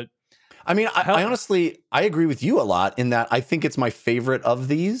soulless, but I mean, I honestly, I agree with you a lot in that I think it's my favorite of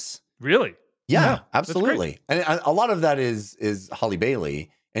these. Really? Yeah, absolutely. And a lot of that is Holly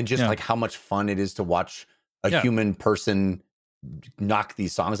Bailey and just like how much fun it is to watch a human person knock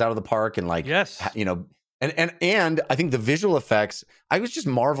these songs out of the park and like, and I think the visual effects, I was just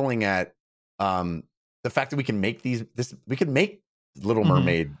marveling at the fact that we can make we can make Little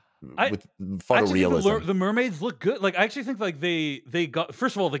Mermaid with photorealism. The mermaids look good. Like I actually think like they got,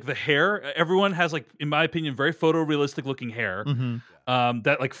 first of all, like the hair, everyone has like, in my opinion, very photorealistic looking hair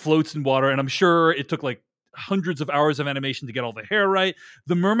that like floats in water, and I'm sure it took like hundreds of hours of animation to get all the hair right.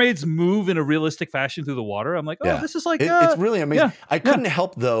 The mermaids move in a realistic fashion through the water. I'm like, this is like it's really amazing. I couldn't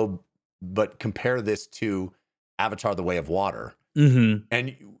help though but compare this to Avatar: The Way of Water,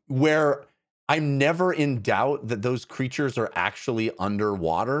 and where I'm never in doubt that those creatures are actually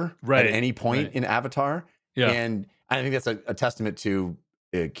underwater at any point in Avatar. Yeah. And I think that's a testament to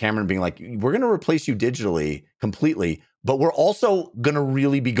Cameron being like, we're going to replace you digitally completely, but we're also going to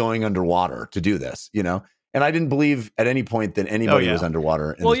really be going underwater to do this, And I didn't believe at any point that anybody was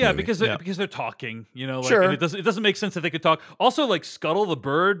underwater. In this movie. Because they're talking, and it doesn't make sense that they could talk. Also, like Scuttle the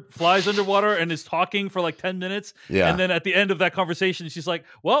bird flies underwater and is talking for like 10 minutes. Yeah. And then at the end of that conversation, she's like,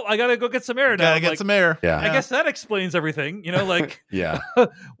 well, I got to go get some air now. Gotta get some air. Yeah. I guess that explains everything, like. Yeah.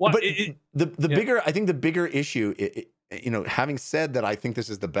 But the bigger issue, having said that, I think this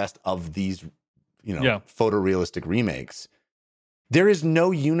is the best of these, photorealistic remakes. There is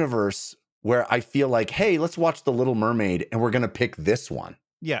no universe where I feel like, hey, let's watch The Little Mermaid and we're going to pick this one.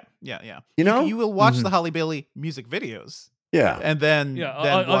 Yeah. You will watch the Holly Bailey music videos. Yeah. And then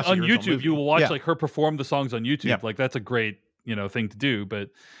on YouTube, you will watch like her perform the songs on YouTube. Yeah. Like that's a great, thing to do.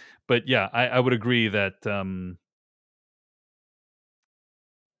 But yeah, I would agree that,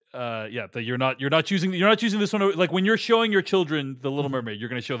 that you're not choosing this one. Like when you're showing your children The Little Mermaid, you're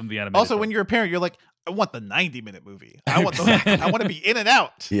going to show them the animated. Also, when you're a parent, you're like, I want the 90-minute movie. I want to be in and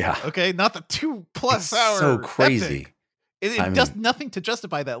out. Yeah. Okay. Not the 2+ hour. So crazy. It does nothing to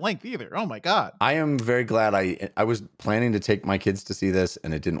justify that length either. Oh my God. I am very glad I was planning to take my kids to see this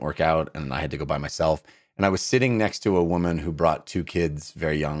and it didn't work out and I had to go by myself. And I was sitting next to a woman who brought 2 kids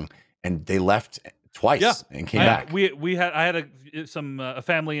very young and they left twice and came back. I had a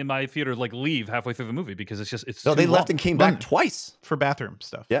family in my theater like leave halfway through the movie because it's no, they left and came back twice for bathroom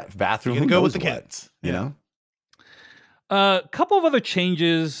stuff. Yeah, bathroom. You can go with the kids. You know. A couple of other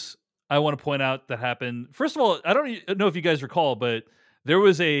changes I want to point out that happened. First of all, I don't know if you guys recall, but there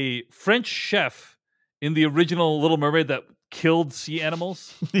was a French chef in the original Little Mermaid that killed sea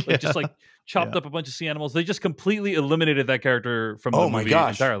animals. Just like chopped up a bunch of sea animals. They just completely eliminated that character from the movie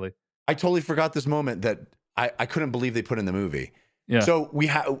entirely. I totally forgot this moment that I couldn't believe they put in the movie. Yeah. So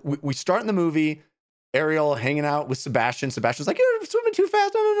we start in the movie, Ariel hanging out with Sebastian. Sebastian's like, you're swimming too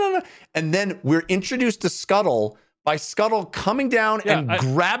fast. No. And then we're introduced to Scuttle by Scuttle coming down and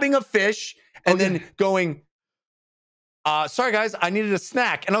grabbing a fish and then going, sorry guys, I needed a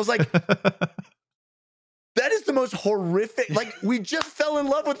snack. And I was like, that is the most horrific. Like we just fell in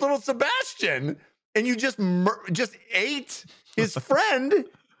love with little Sebastian and you just ate his friend.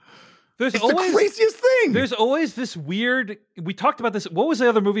 It's the craziest thing. There's always this weird. We talked about this. What was the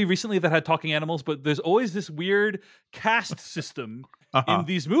other movie recently that had talking animals? But there's always this weird caste system in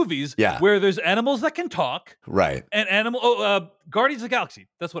these movies where there's animals that can talk. Right. And Guardians of the Galaxy.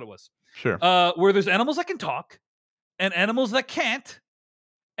 That's what it was. Sure. Where there's animals that can talk and animals that can't.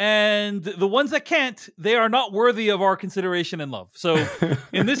 And the ones that can't, they are not worthy of our consideration and love. So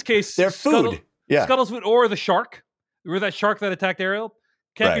in this case, they're food. Scuttle's food or the shark. Remember that shark that attacked Ariel?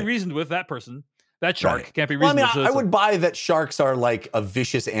 Can't be reasoned with that person. That shark can't be reasoned with. I would buy that sharks are like a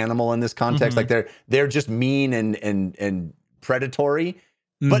vicious animal in this context. Like they're just mean and predatory.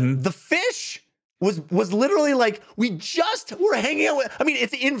 But the fish was literally like we just were hanging out with. I mean,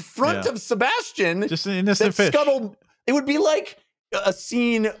 it's in front of Sebastian. Just an innocent fish. Scuttle It would be like a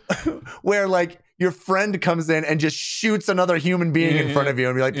scene where like your friend comes in and just shoots another human being in front of you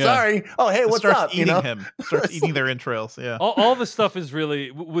and be like, sorry. Oh, hey, what's up? Eating him. Starts eating their entrails. Yeah. All this stuff is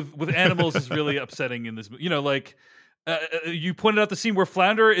really with animals is really upsetting in this. Like you pointed out the scene where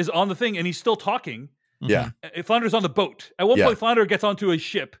Flounder is on the thing and he's still talking. Yeah. Flounder's on the boat. At one point, Flounder gets onto a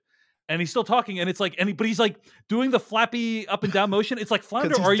ship. And he's still talking, and it's like, but he's like doing the flappy up and down motion. It's like,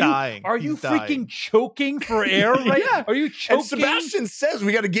 Flounder, are you freaking choking for air? Right? Are you choking? And Sebastian says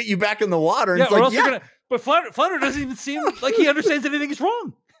we got to get you back in the water. And but Flounder doesn't even seem like he understands anything is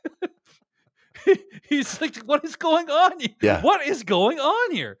wrong. He's like, what is going on here? Yeah. What is going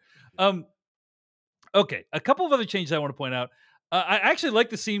on here? Okay, a couple of other changes I want to point out. I actually like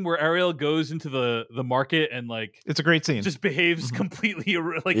the scene where Ariel goes into the market and like it's a great scene. Just behaves completely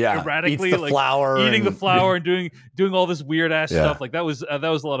erratically, eats the like flour eating the flour and doing all this weird ass stuff. Like that was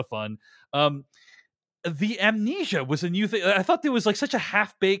a lot of fun. The amnesia was a new thing. I thought there was like such a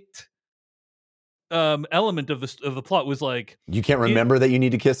half baked element of the plot was like you can't remember that you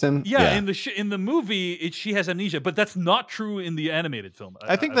need to kiss him. Yeah. In the movie, she has amnesia, but that's not true in the animated film.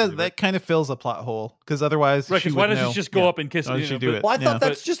 I think that kind of fills a plot hole because otherwise, because why doesn't she just go up and kiss him? Do it? Well, I thought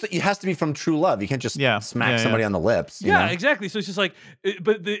that's just it has to be from true love. You can't just smack somebody on the lips. Yeah, exactly. So it's just like,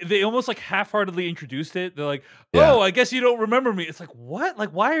 but they almost like half-heartedly introduced it. They're like, oh, I guess you don't remember me. It's like, what? Like,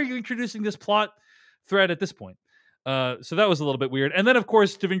 why are you introducing this plot thread at this point? So that was a little bit weird. And then, of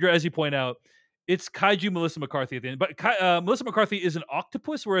course, Devindra, as you point out, it's kaiju Melissa McCarthy at the end. But Melissa McCarthy is an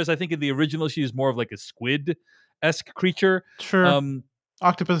octopus, whereas I think in the original she is more of like a squid-esque creature. Sure.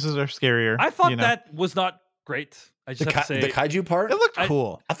 Octopuses are scarier. I thought that was not great. I just have to say the kaiju part. It looked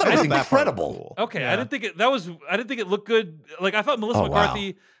cool. I thought it was incredible. Cool. Okay, I didn't think it looked good. Like I thought Melissa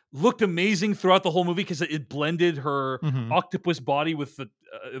McCarthy looked amazing throughout the whole movie because it blended her octopus body with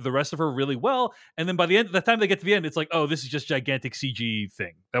the rest of her really well. And then by the time they get to the end, it's like, oh, this is just gigantic CG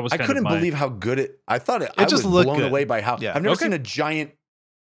thing. That was. I couldn't believe how good it. I thought it. I just was blown away by how. I've never seen a giant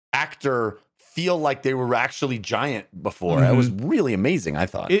actor feel like they were actually giant before. It was really amazing. I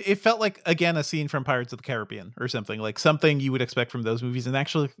thought it felt like again a scene from Pirates of the Caribbean or something, like something you would expect from those movies. And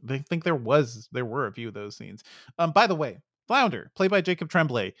actually, I think there were a few of those scenes. By the way, Flounder, played by Jacob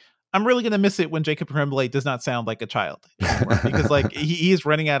Tremblay. I'm really going to miss it when Jacob Tremblay does not sound like a child anymore, because like he is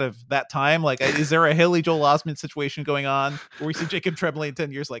running out of that time. Like, is there a Haley Joel Osment situation going on where we see Jacob Tremblay in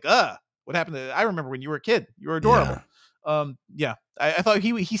 10 years? Like, what happened to, I remember when you were a kid, you were adorable. I thought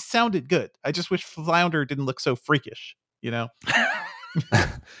he sounded good. I just wish Flounder didn't look so freakish, you know?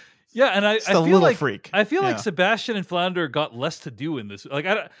 Yeah, and I feel like freak. I feel like Sebastian and Flounder got less to do in this. Like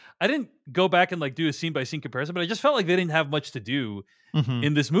I didn't go back and like do a scene by scene comparison, but I just felt like they didn't have much to do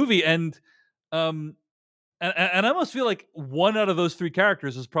in this movie. And I almost feel like one out of those three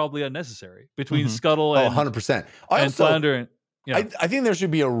characters is probably unnecessary between Scuttle and 100%. And Flounder. I think there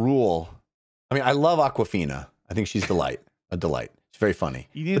should be a rule. I mean, I love Aquafina. I think she's a delight. It's very funny.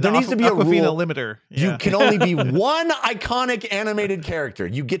 But there needs to be a rule limiter. Yeah. You can only be one iconic animated character.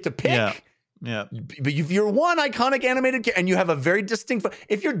 You get to pick. Yeah. But if you're one iconic animated and you have a very distinct,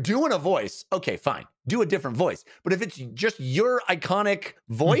 if you're doing a voice, okay, fine, do a different voice. But if it's just your iconic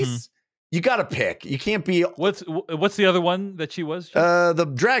voice, you got to pick. You can't be. What's the other one that she was?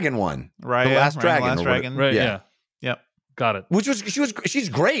 The dragon one, right? The last dragon. Last dragon. Right. Yeah. Yep. Got it. She's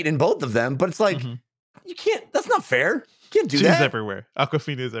great in both of them, but it's like you can't. That's not fair. Can't do that. She's everywhere.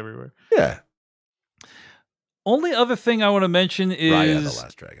 Aquafina is everywhere. Yeah. Only other thing I want to mention is Raya, the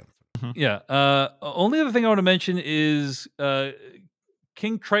Last Dragon. Yeah. Only other thing I want to mention is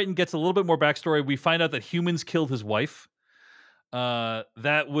King Triton gets a little bit more backstory. We find out that humans killed his wife.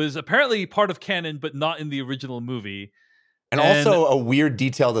 That was apparently part of canon, but not in the original movie. And also a weird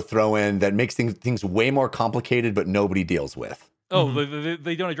detail to throw in that makes things way more complicated, but nobody deals with. Oh,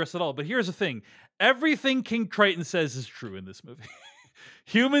 they don't address it at all. But here's the thing. Everything King Triton says is true in this movie.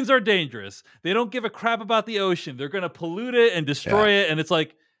 Humans are dangerous. They don't give a crap about the ocean. They're going to pollute it and destroy it. And it's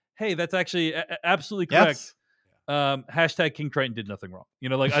like, hey, that's actually absolutely correct. Yes. Hashtag King Triton did nothing wrong. You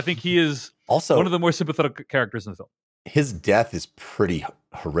know, like I think he is also one of the more sympathetic characters in the film. His death is pretty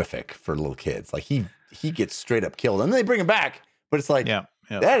horrific for little kids. Like he gets straight up killed. And then they bring him back. But it's like,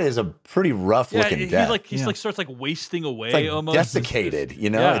 that is a pretty rough looking death. He's like starts like wasting away, it's like almost desiccated.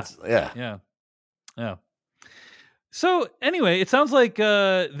 You know, yeah. So anyway, it sounds like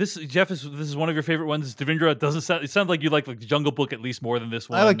this is one of your favorite ones. Devindra, it sounds like you like Jungle Book at least more than this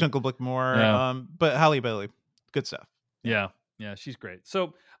one. I like Jungle Book more. But Halle Bailey, good stuff. Yeah, she's great.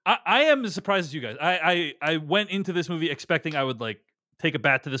 So I am as surprised as you guys. I went into this movie expecting I would like take a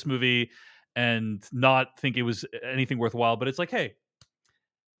bat to this movie and not think it was anything worthwhile, but it's like, hey,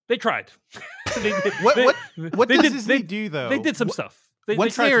 they tried. What does Disney do though? They did some stuff.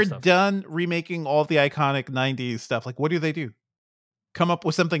 Once they are done remaking all of the iconic '90s stuff, like what do? Come up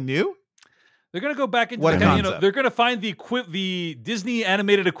with something new? They're gonna go back into they're gonna find the Disney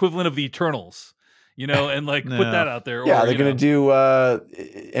animated equivalent of the Eternals. And put that out there. Yeah, they're going to do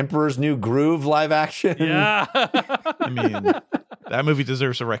Emperor's New Groove live action. Yeah. I mean, that movie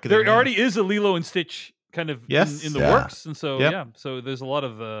deserves a reckoning. There already is a Lilo and Stitch kind of in the works. And so, so there's a lot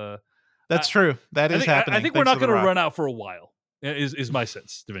of... That's true. That is happening. I think we're not going to run out for a while, is my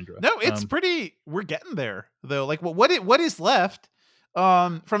sense, Devindra. No, it's pretty... We're getting there, though. Like, what is left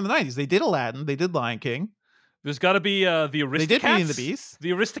from the 90s? They did Aladdin. They did Lion King. There's got to be the Aristocats. They did Beauty and the Beast.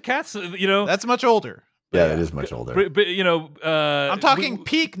 The Aristocats, That's much older. Yeah, it is much older. But I'm talking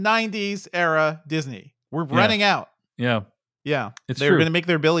peak 90s era Disney. We're running out. Yeah. Yeah. They're going to make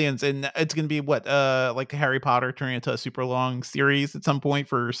their billions, and it's going to be like Harry Potter turning into a super long series at some point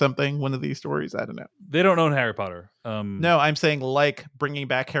for something, one of these stories. I don't know. They don't own Harry Potter. No, I'm saying like bringing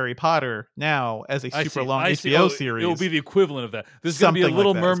back Harry Potter now as a super long HBO series. It will be the equivalent of that. There's going to be a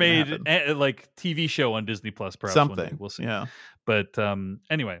Little Mermaid like TV show on Disney Plus, perhaps. Something. We'll see. Yeah. But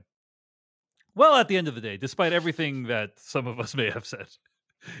anyway. Well, at the end of the day, despite everything that some of us may have said,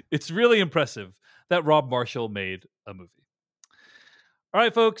 it's really impressive that Rob Marshall made a movie. All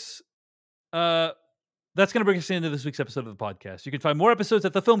right, folks. That's going to bring us into this week's episode of the podcast. You can find more episodes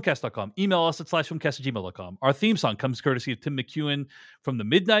at thefilmcast.com. Email us at /filmcast@gmail.com. Our theme song comes courtesy of Tim McEwen from The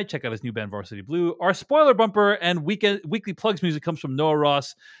Midnight. Check out his new band, Varsity Blue. Our spoiler bumper and weekly plugs music comes from Noah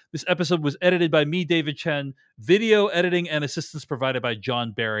Ross. This episode was edited by me, David Chen. Video editing and assistance provided by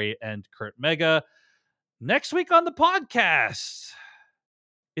John Barry and Kurt Mega. Next week on the podcast,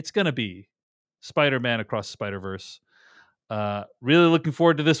 it's going to be Spider-Man Across the Spider-Verse. Really looking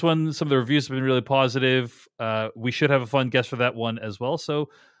forward to this one. Some of the reviews have been really positive. We should have a fun guest for that one as well. So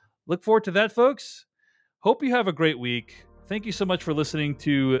look forward to that, folks. Hope you have a great week. Thank you so much for listening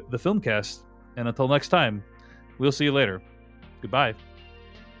to the Filmcast. And until next time, we'll see you later. Goodbye.